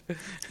planet?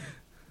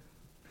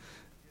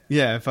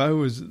 Yeah, if I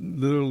was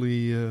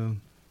literally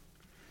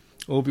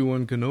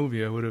Obi-Wan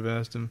Kenobi, I would have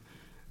asked him,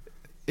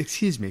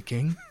 "Excuse me,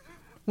 King,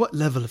 what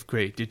level of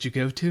grade did you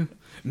go to?"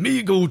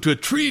 "Me go to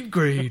tree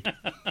grade."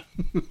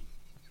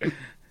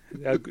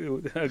 A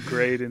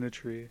grade in a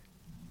tree.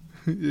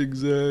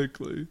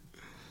 Exactly.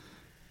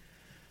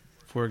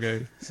 Poor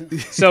guy.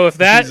 So if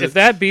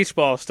that beach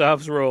ball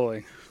stops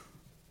rolling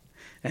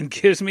and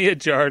gives me a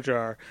Jar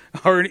Jar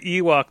or an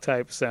Ewok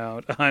type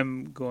sound,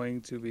 I'm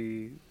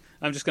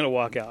just going to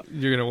walk out.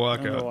 You're going to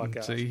walk gonna out walk and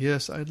out. say,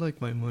 "Yes, I'd like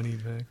my money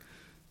back."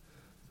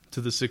 To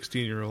the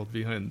 16-year-old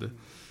behind the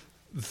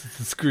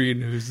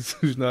screen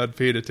who's not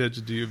paying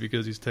attention to you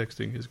because he's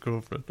texting his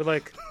girlfriend. But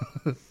like,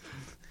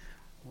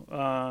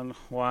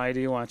 why do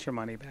you want your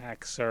money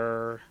back,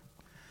 sir?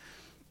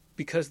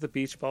 Because the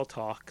beach ball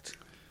talked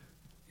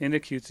in a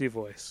cutesy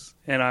voice,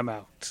 and I'm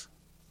out.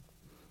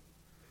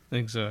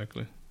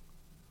 Exactly.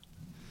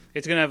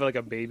 It's going to have like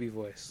a baby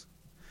voice.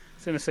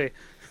 It's going to say,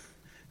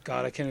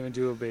 God, I can't even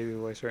do a baby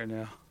voice right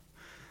now.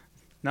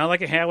 Not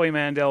like a Howie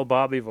Mandel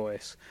Bobby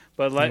voice,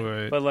 but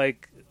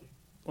like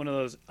one of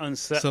those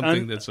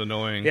something that's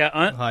annoying.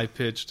 Yeah, high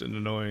pitched and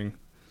annoying,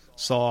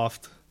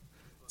 soft.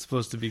 It's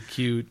supposed to be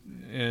cute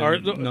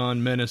and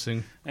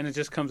non-menacing. And it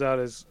just comes out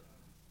as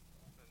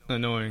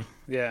annoying.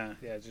 Yeah,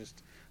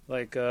 just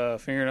like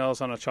fingernails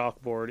on a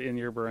chalkboard in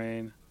your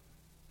brain.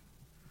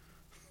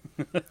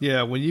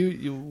 Yeah, when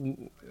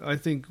you I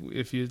think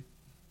if you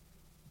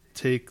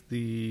take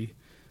the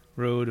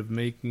road of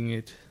making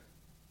it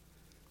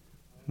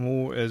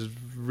more as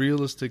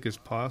realistic as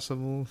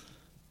possible,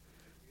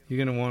 you're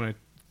going to want to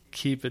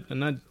keep it, and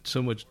not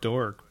so much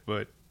dark,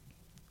 but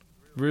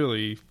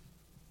really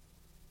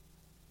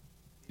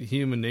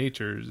human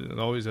nature, it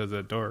always has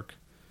that dark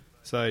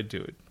side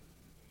to it.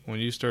 When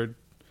you start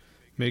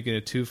making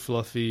it too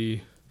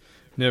fluffy,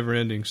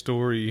 never-ending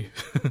story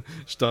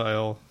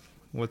style,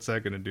 what's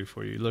that going to do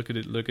for you? Look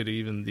at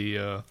even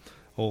the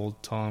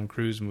old Tom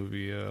Cruise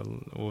movie,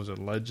 what was it,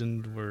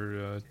 Legend,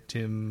 where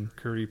Tim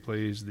Curry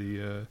plays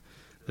the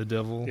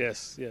devil.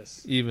 Yes.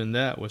 Even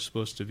that was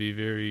supposed to be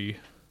very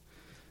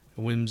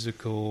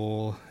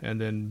whimsical,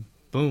 and then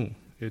boom,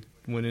 it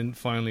when it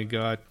finally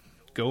got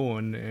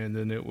going, and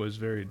then it was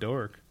very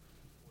dark,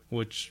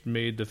 which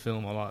made the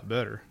film a lot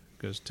better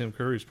because Tim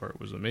Curry's part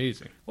was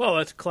amazing. Well,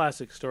 that's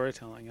classic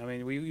storytelling. I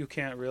mean, you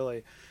can't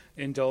really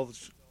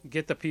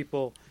get the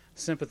people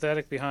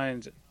sympathetic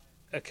behind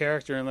a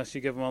character unless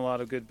you give them a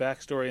lot of good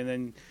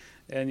backstory,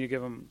 and you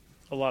give them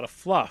a lot of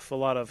fluff, a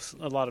lot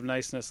of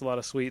niceness, a lot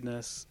of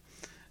sweetness,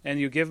 and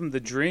you give them the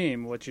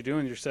dream. What you're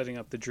doing, you're setting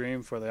up the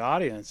dream for the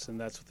audience, and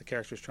that's what the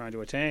character's trying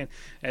to attain,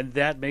 and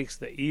that makes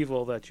the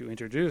evil that you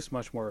introduce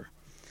much more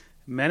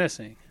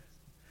menacing.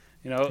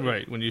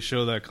 Right, when you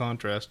show that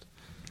contrast.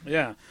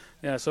 Yeah.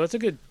 So it's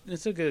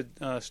a good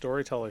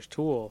storyteller's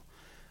tool.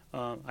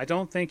 I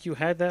don't think you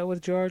had that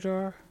with Jar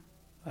Jar.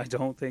 I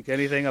don't think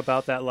anything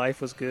about that life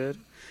was good.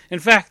 In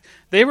fact,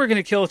 they were going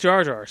to kill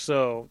Jar Jar,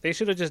 so they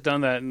should have just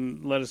done that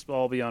and let us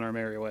all be on our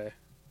merry way.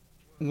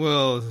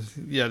 Well,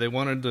 yeah, they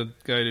wanted the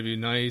guy to be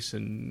nice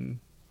and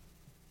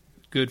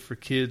good for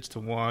kids to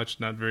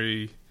watch, not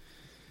very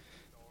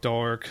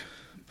dark.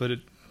 But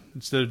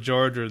instead of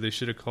Jar Jar, they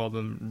should have called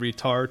him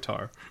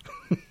Retartar.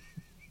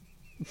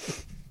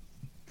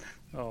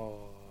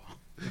 Oh.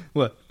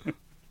 What?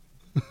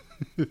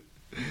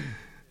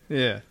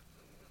 Yeah.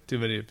 Too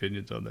many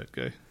opinions on that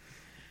guy.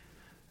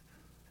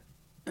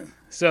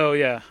 So,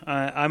 yeah,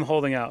 I'm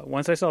holding out.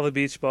 Once I saw the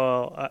beach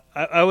ball,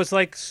 I was,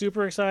 like,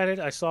 super excited.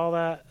 I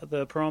saw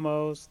the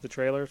promos, the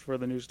trailers for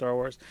the new Star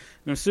Wars.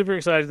 And I'm super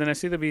excited. Then I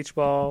see the beach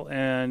ball,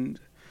 and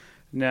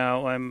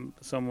now I'm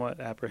somewhat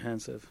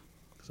apprehensive.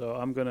 So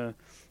I'm going to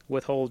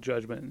withhold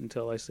judgment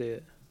until I see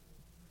it.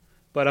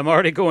 But I'm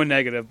already going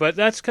negative. But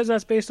that's because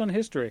that's based on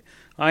history.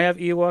 I have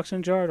Ewoks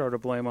and Jar Jar to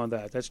blame on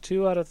that. That's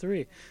 2 out of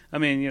 3. I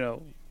mean,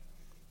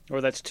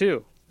 or that's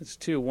 2. It's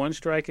 2. 1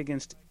 strike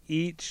against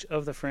each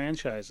of the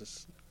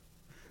franchises.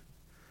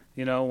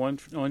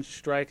 One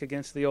strike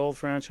against the old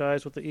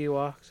franchise with the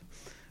Ewoks.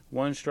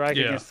 1 strike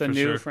against the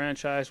new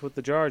franchise with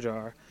the Jar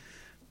Jar.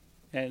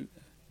 And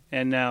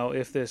now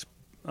if this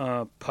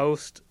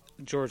post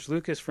George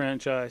Lucas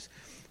franchise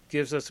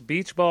gives us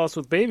beach balls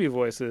with baby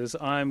voices,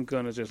 I'm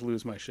going to just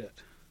lose my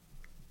shit.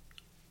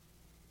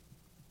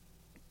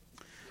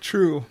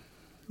 True.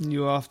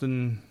 You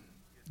often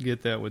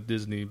get that with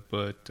Disney,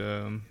 but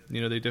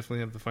they definitely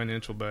have the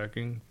financial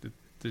backing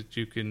that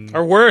you can.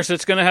 Or worse,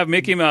 it's going to have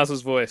Mickey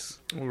Mouse's voice.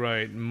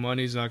 Right,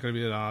 money's not going to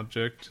be an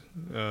object.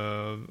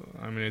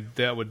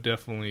 That would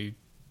definitely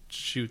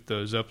shoot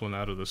the Zeppelin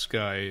out of the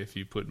sky if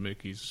you put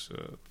Mickey's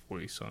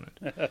voice on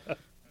it.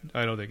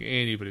 I don't think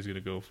anybody's going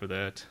to go for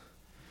that,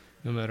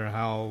 no matter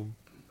how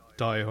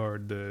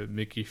diehard the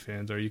Mickey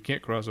fans are. You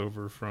can't cross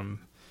over from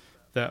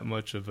that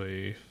much of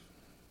a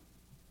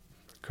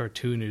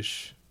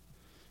cartoonish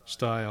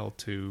style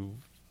to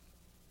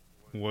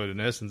what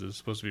in essence is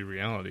supposed to be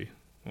reality.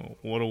 Well,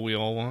 what do we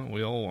all want?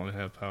 We all want to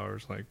have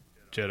powers like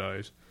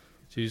Jedis.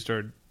 So you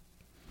start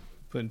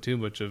putting too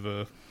much of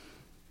a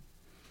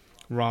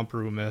romper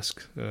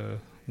room-esque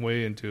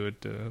way into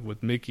it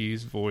with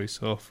Mickey's voice.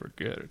 Oh,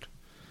 forget it.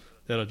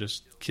 That'll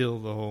just kill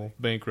the whole,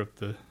 bankrupt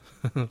the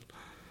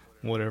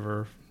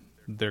whatever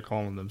they're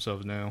calling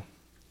themselves now.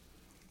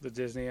 The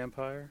Disney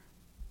Empire?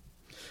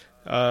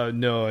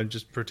 No, I'm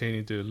just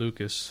pertaining to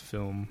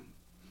Lucasfilm.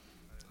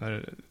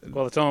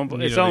 Well, it's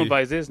owned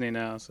by Disney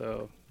now,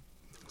 so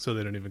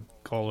they don't even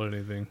call it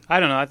anything. I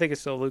don't know. I think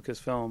it's still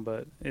Lucasfilm,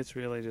 but it's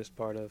really just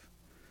part of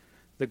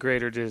the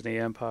greater Disney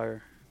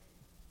empire.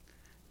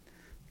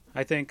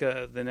 I think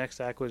the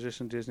next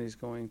acquisition Disney's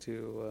going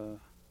to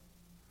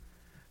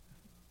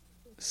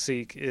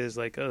seek is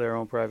like their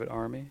own private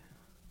army,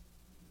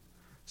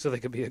 so they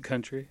could be a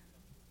country.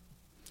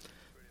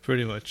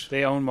 Pretty much.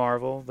 They own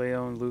Marvel. They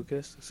own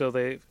Lucas, so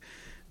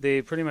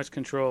they pretty much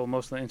control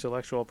most of the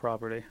intellectual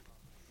property.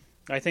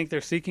 I think they're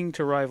seeking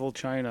to rival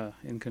China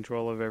in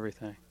control of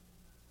everything.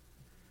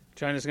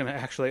 China's going to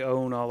actually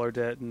own all our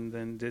debt, and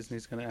then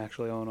Disney's going to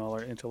actually own all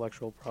our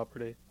intellectual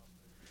property.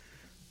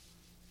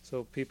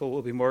 So people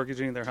will be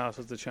mortgaging their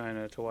houses to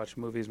China to watch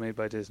movies made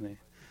by Disney.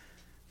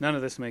 None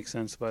of this makes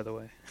sense, by the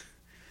way.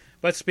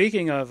 But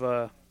speaking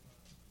of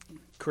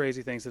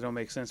crazy things that don't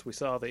make sense, we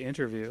saw The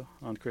Interview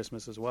on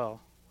Christmas as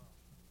well.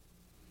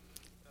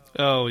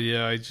 Oh,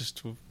 yeah, I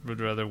just would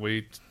rather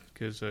wait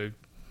because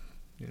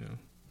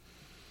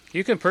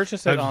You can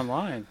purchase it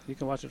online. You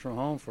can watch it from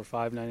home for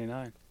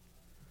 $5.99.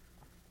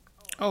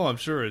 Oh, I'm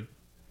sure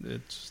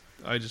it's.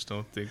 I just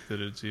don't think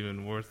that it's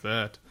even worth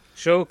that.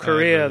 Show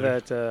Korea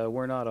that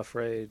we're not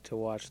afraid to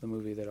watch the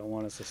movie they don't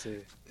want us to see.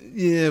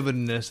 Yeah, but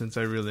in essence,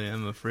 I really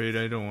am afraid.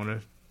 I don't want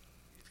to.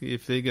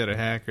 If they got a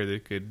hacker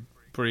that could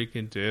break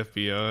into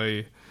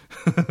FBI,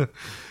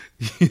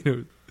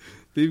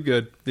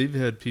 they've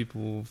had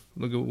people.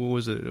 Look at what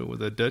was it?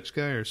 Was a Dutch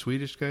guy or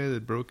Swedish guy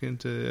that broke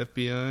into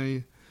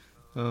FBI?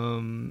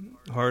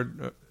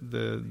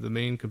 The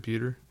main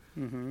computer,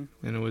 and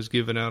it was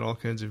giving out all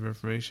kinds of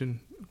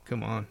information.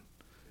 Come on,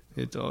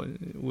 it's all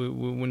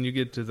when you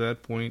get to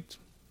that point,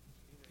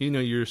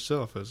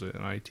 yourself as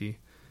an IT,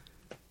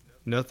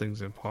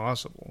 nothing's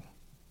impossible.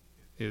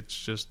 It's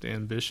just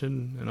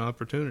ambition and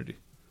opportunity.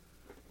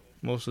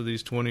 most of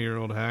these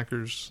 20-year-old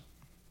hackers,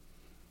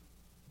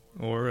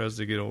 or as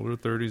they get older,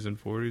 30s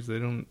and 40s, they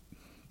don't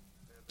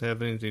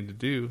have anything to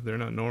do. They're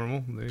not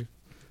normal. They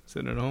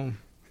sit at home.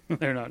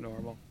 They're not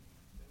normal.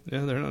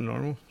 Yeah, they're not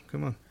normal.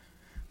 Come on.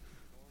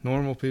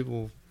 Normal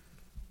people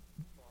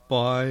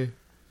buy,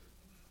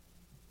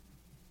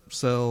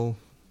 sell,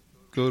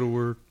 go to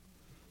work,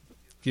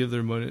 give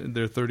their money,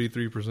 their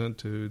 33%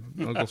 to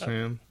Uncle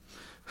Sam,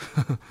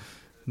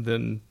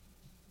 then,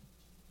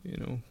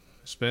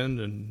 spend,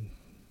 and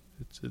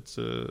it's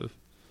a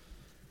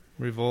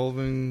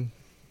revolving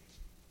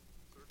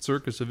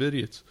circus of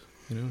idiots.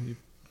 You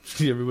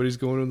see everybody's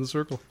going in the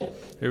circle.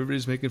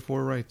 Everybody's making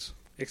 4 rights.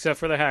 Except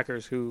for the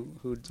hackers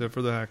Except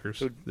for the hackers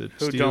who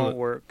steal don't it.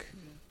 work.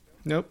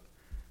 Nope.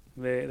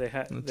 They it.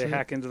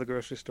 hack into the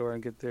grocery store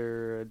and get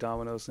their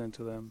Dominoes sent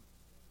to them.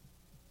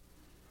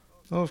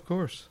 Oh, of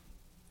course.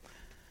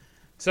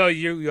 So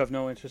you have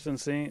no interest in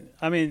seeing?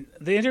 I mean,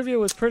 the interview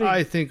was pretty.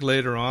 I think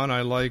later on,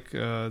 I like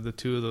the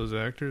 2 of those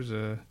actors.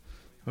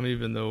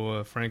 Even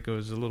though Franco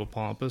is a little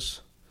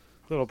pompous.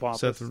 Little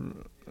pompous.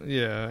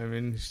 Yeah, I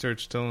mean, he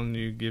starts telling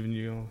you, giving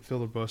you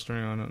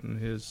filibustering on it and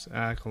his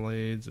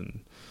accolades, and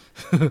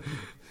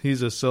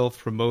he's a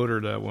self-promoter,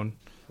 that one.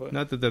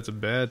 Not that that's a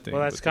bad thing.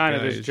 Well, that's kind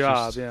of his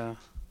job, yeah.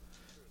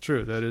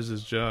 True, that is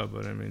his job,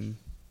 but I mean,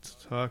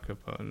 to talk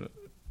about it.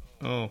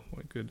 Oh,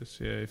 my goodness,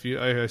 yeah. If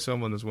I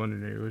someone that's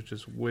wondering, it was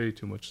just way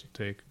too much to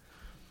take.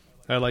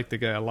 I liked the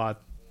guy a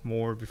lot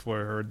more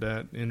before I heard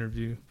that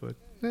interview, but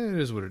it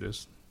is what it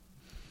is.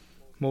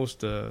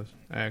 Most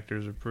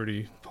actors are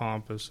pretty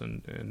pompous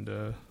and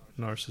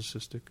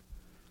narcissistic,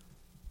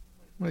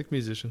 like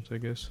musicians, I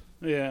guess.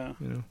 Yeah.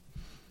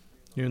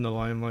 You're in the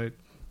limelight.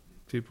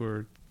 People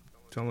are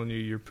telling you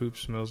your poop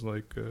smells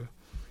like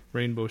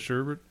rainbow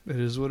sherbet. It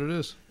is what it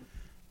is.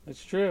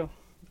 It's true.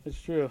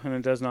 It's true, and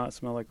it does not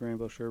smell like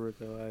rainbow sherbet,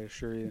 though. I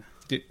assure you.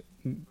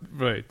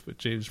 Right, but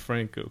James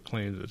Franco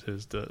claims that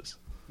his does.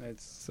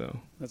 That's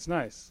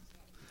nice.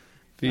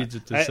 Feeds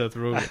it to Seth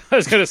Rogen. I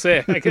was going to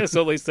say, I guess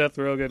only Seth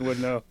Rogen would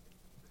know.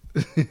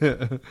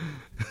 Yeah,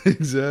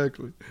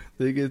 exactly.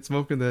 They get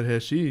smoking that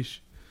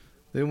hashish.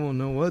 They won't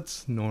know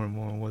what's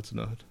normal and what's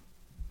not.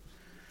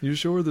 You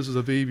sure this is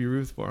a Baby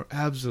Ruth bar?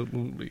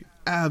 Absolutely.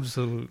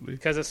 Absolutely.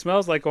 Because it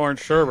smells like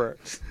orange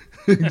sherbet.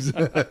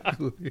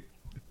 Exactly.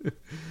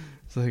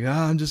 It's like,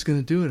 I'm just going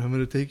to do it. I'm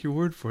going to take your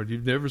word for it.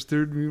 You've never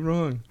steered me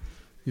wrong.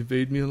 You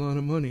paid me a lot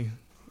of money.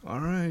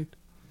 All right.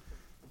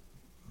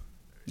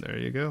 There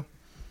you go.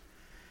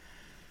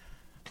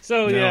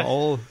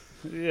 So,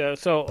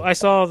 so I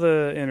saw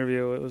the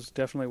interview. It was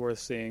definitely worth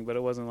seeing, but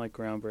it wasn't like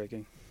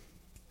groundbreaking.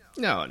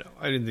 No,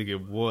 I didn't think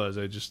it was.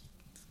 I'm just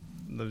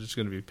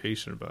going to be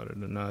patient about it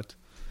and not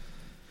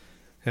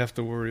have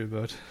to worry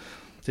about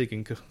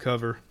taking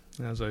cover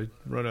as I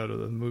run out of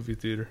the movie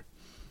theater.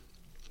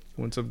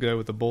 When some guy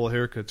with a bowl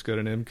haircut's got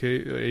an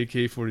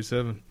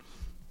AK-47,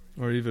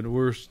 or even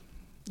worse,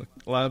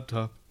 a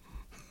laptop,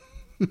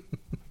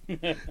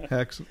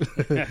 hacks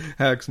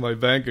my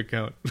bank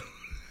account.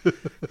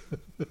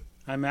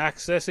 I'm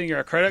accessing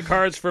your credit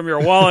cards from your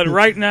wallet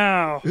right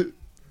now.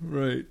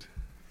 Right.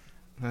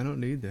 I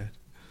don't need that.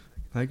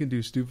 I can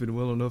do stupid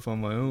well enough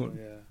on my own.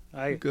 Yeah,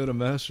 I've got a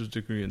master's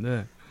degree in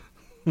that.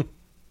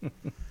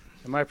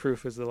 And my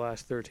proof is the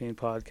last 13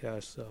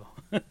 podcasts, so.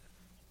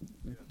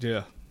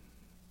 Yeah.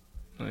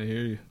 I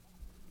hear you.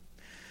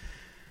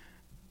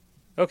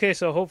 Okay,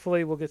 so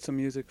hopefully we'll get some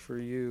music from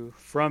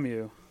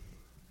you,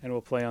 and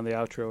we'll play on the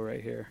outro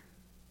right here.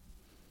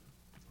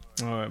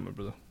 All right, my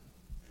brother.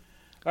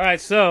 All right,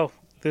 so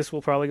this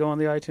will probably go on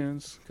the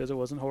iTunes because it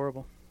wasn't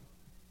horrible.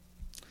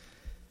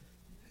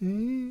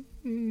 That's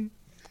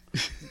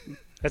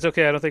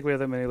okay. I don't think we have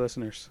that many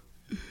listeners.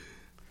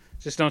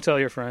 Just don't tell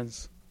your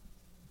friends.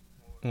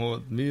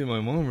 Well, me and my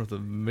mom are the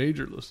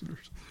major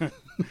listeners.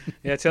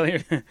 Yeah, tell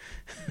your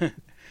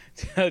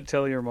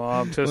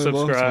mom to my subscribe.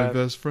 Mom's my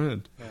best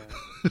friend.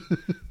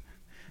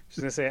 She's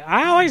going to say,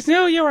 I always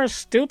knew you were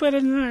stupid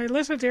and I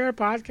listened to your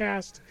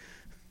podcast.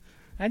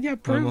 And you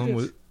proved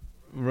it.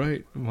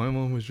 Right. My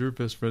mom was your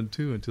best friend,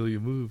 too, until you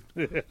moved.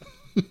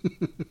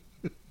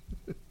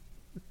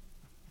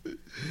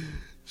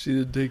 She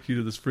didn't take you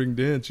to the spring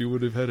dance. You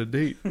would have had a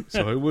date.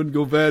 So I wouldn't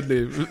go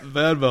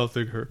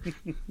bad-mouthing her.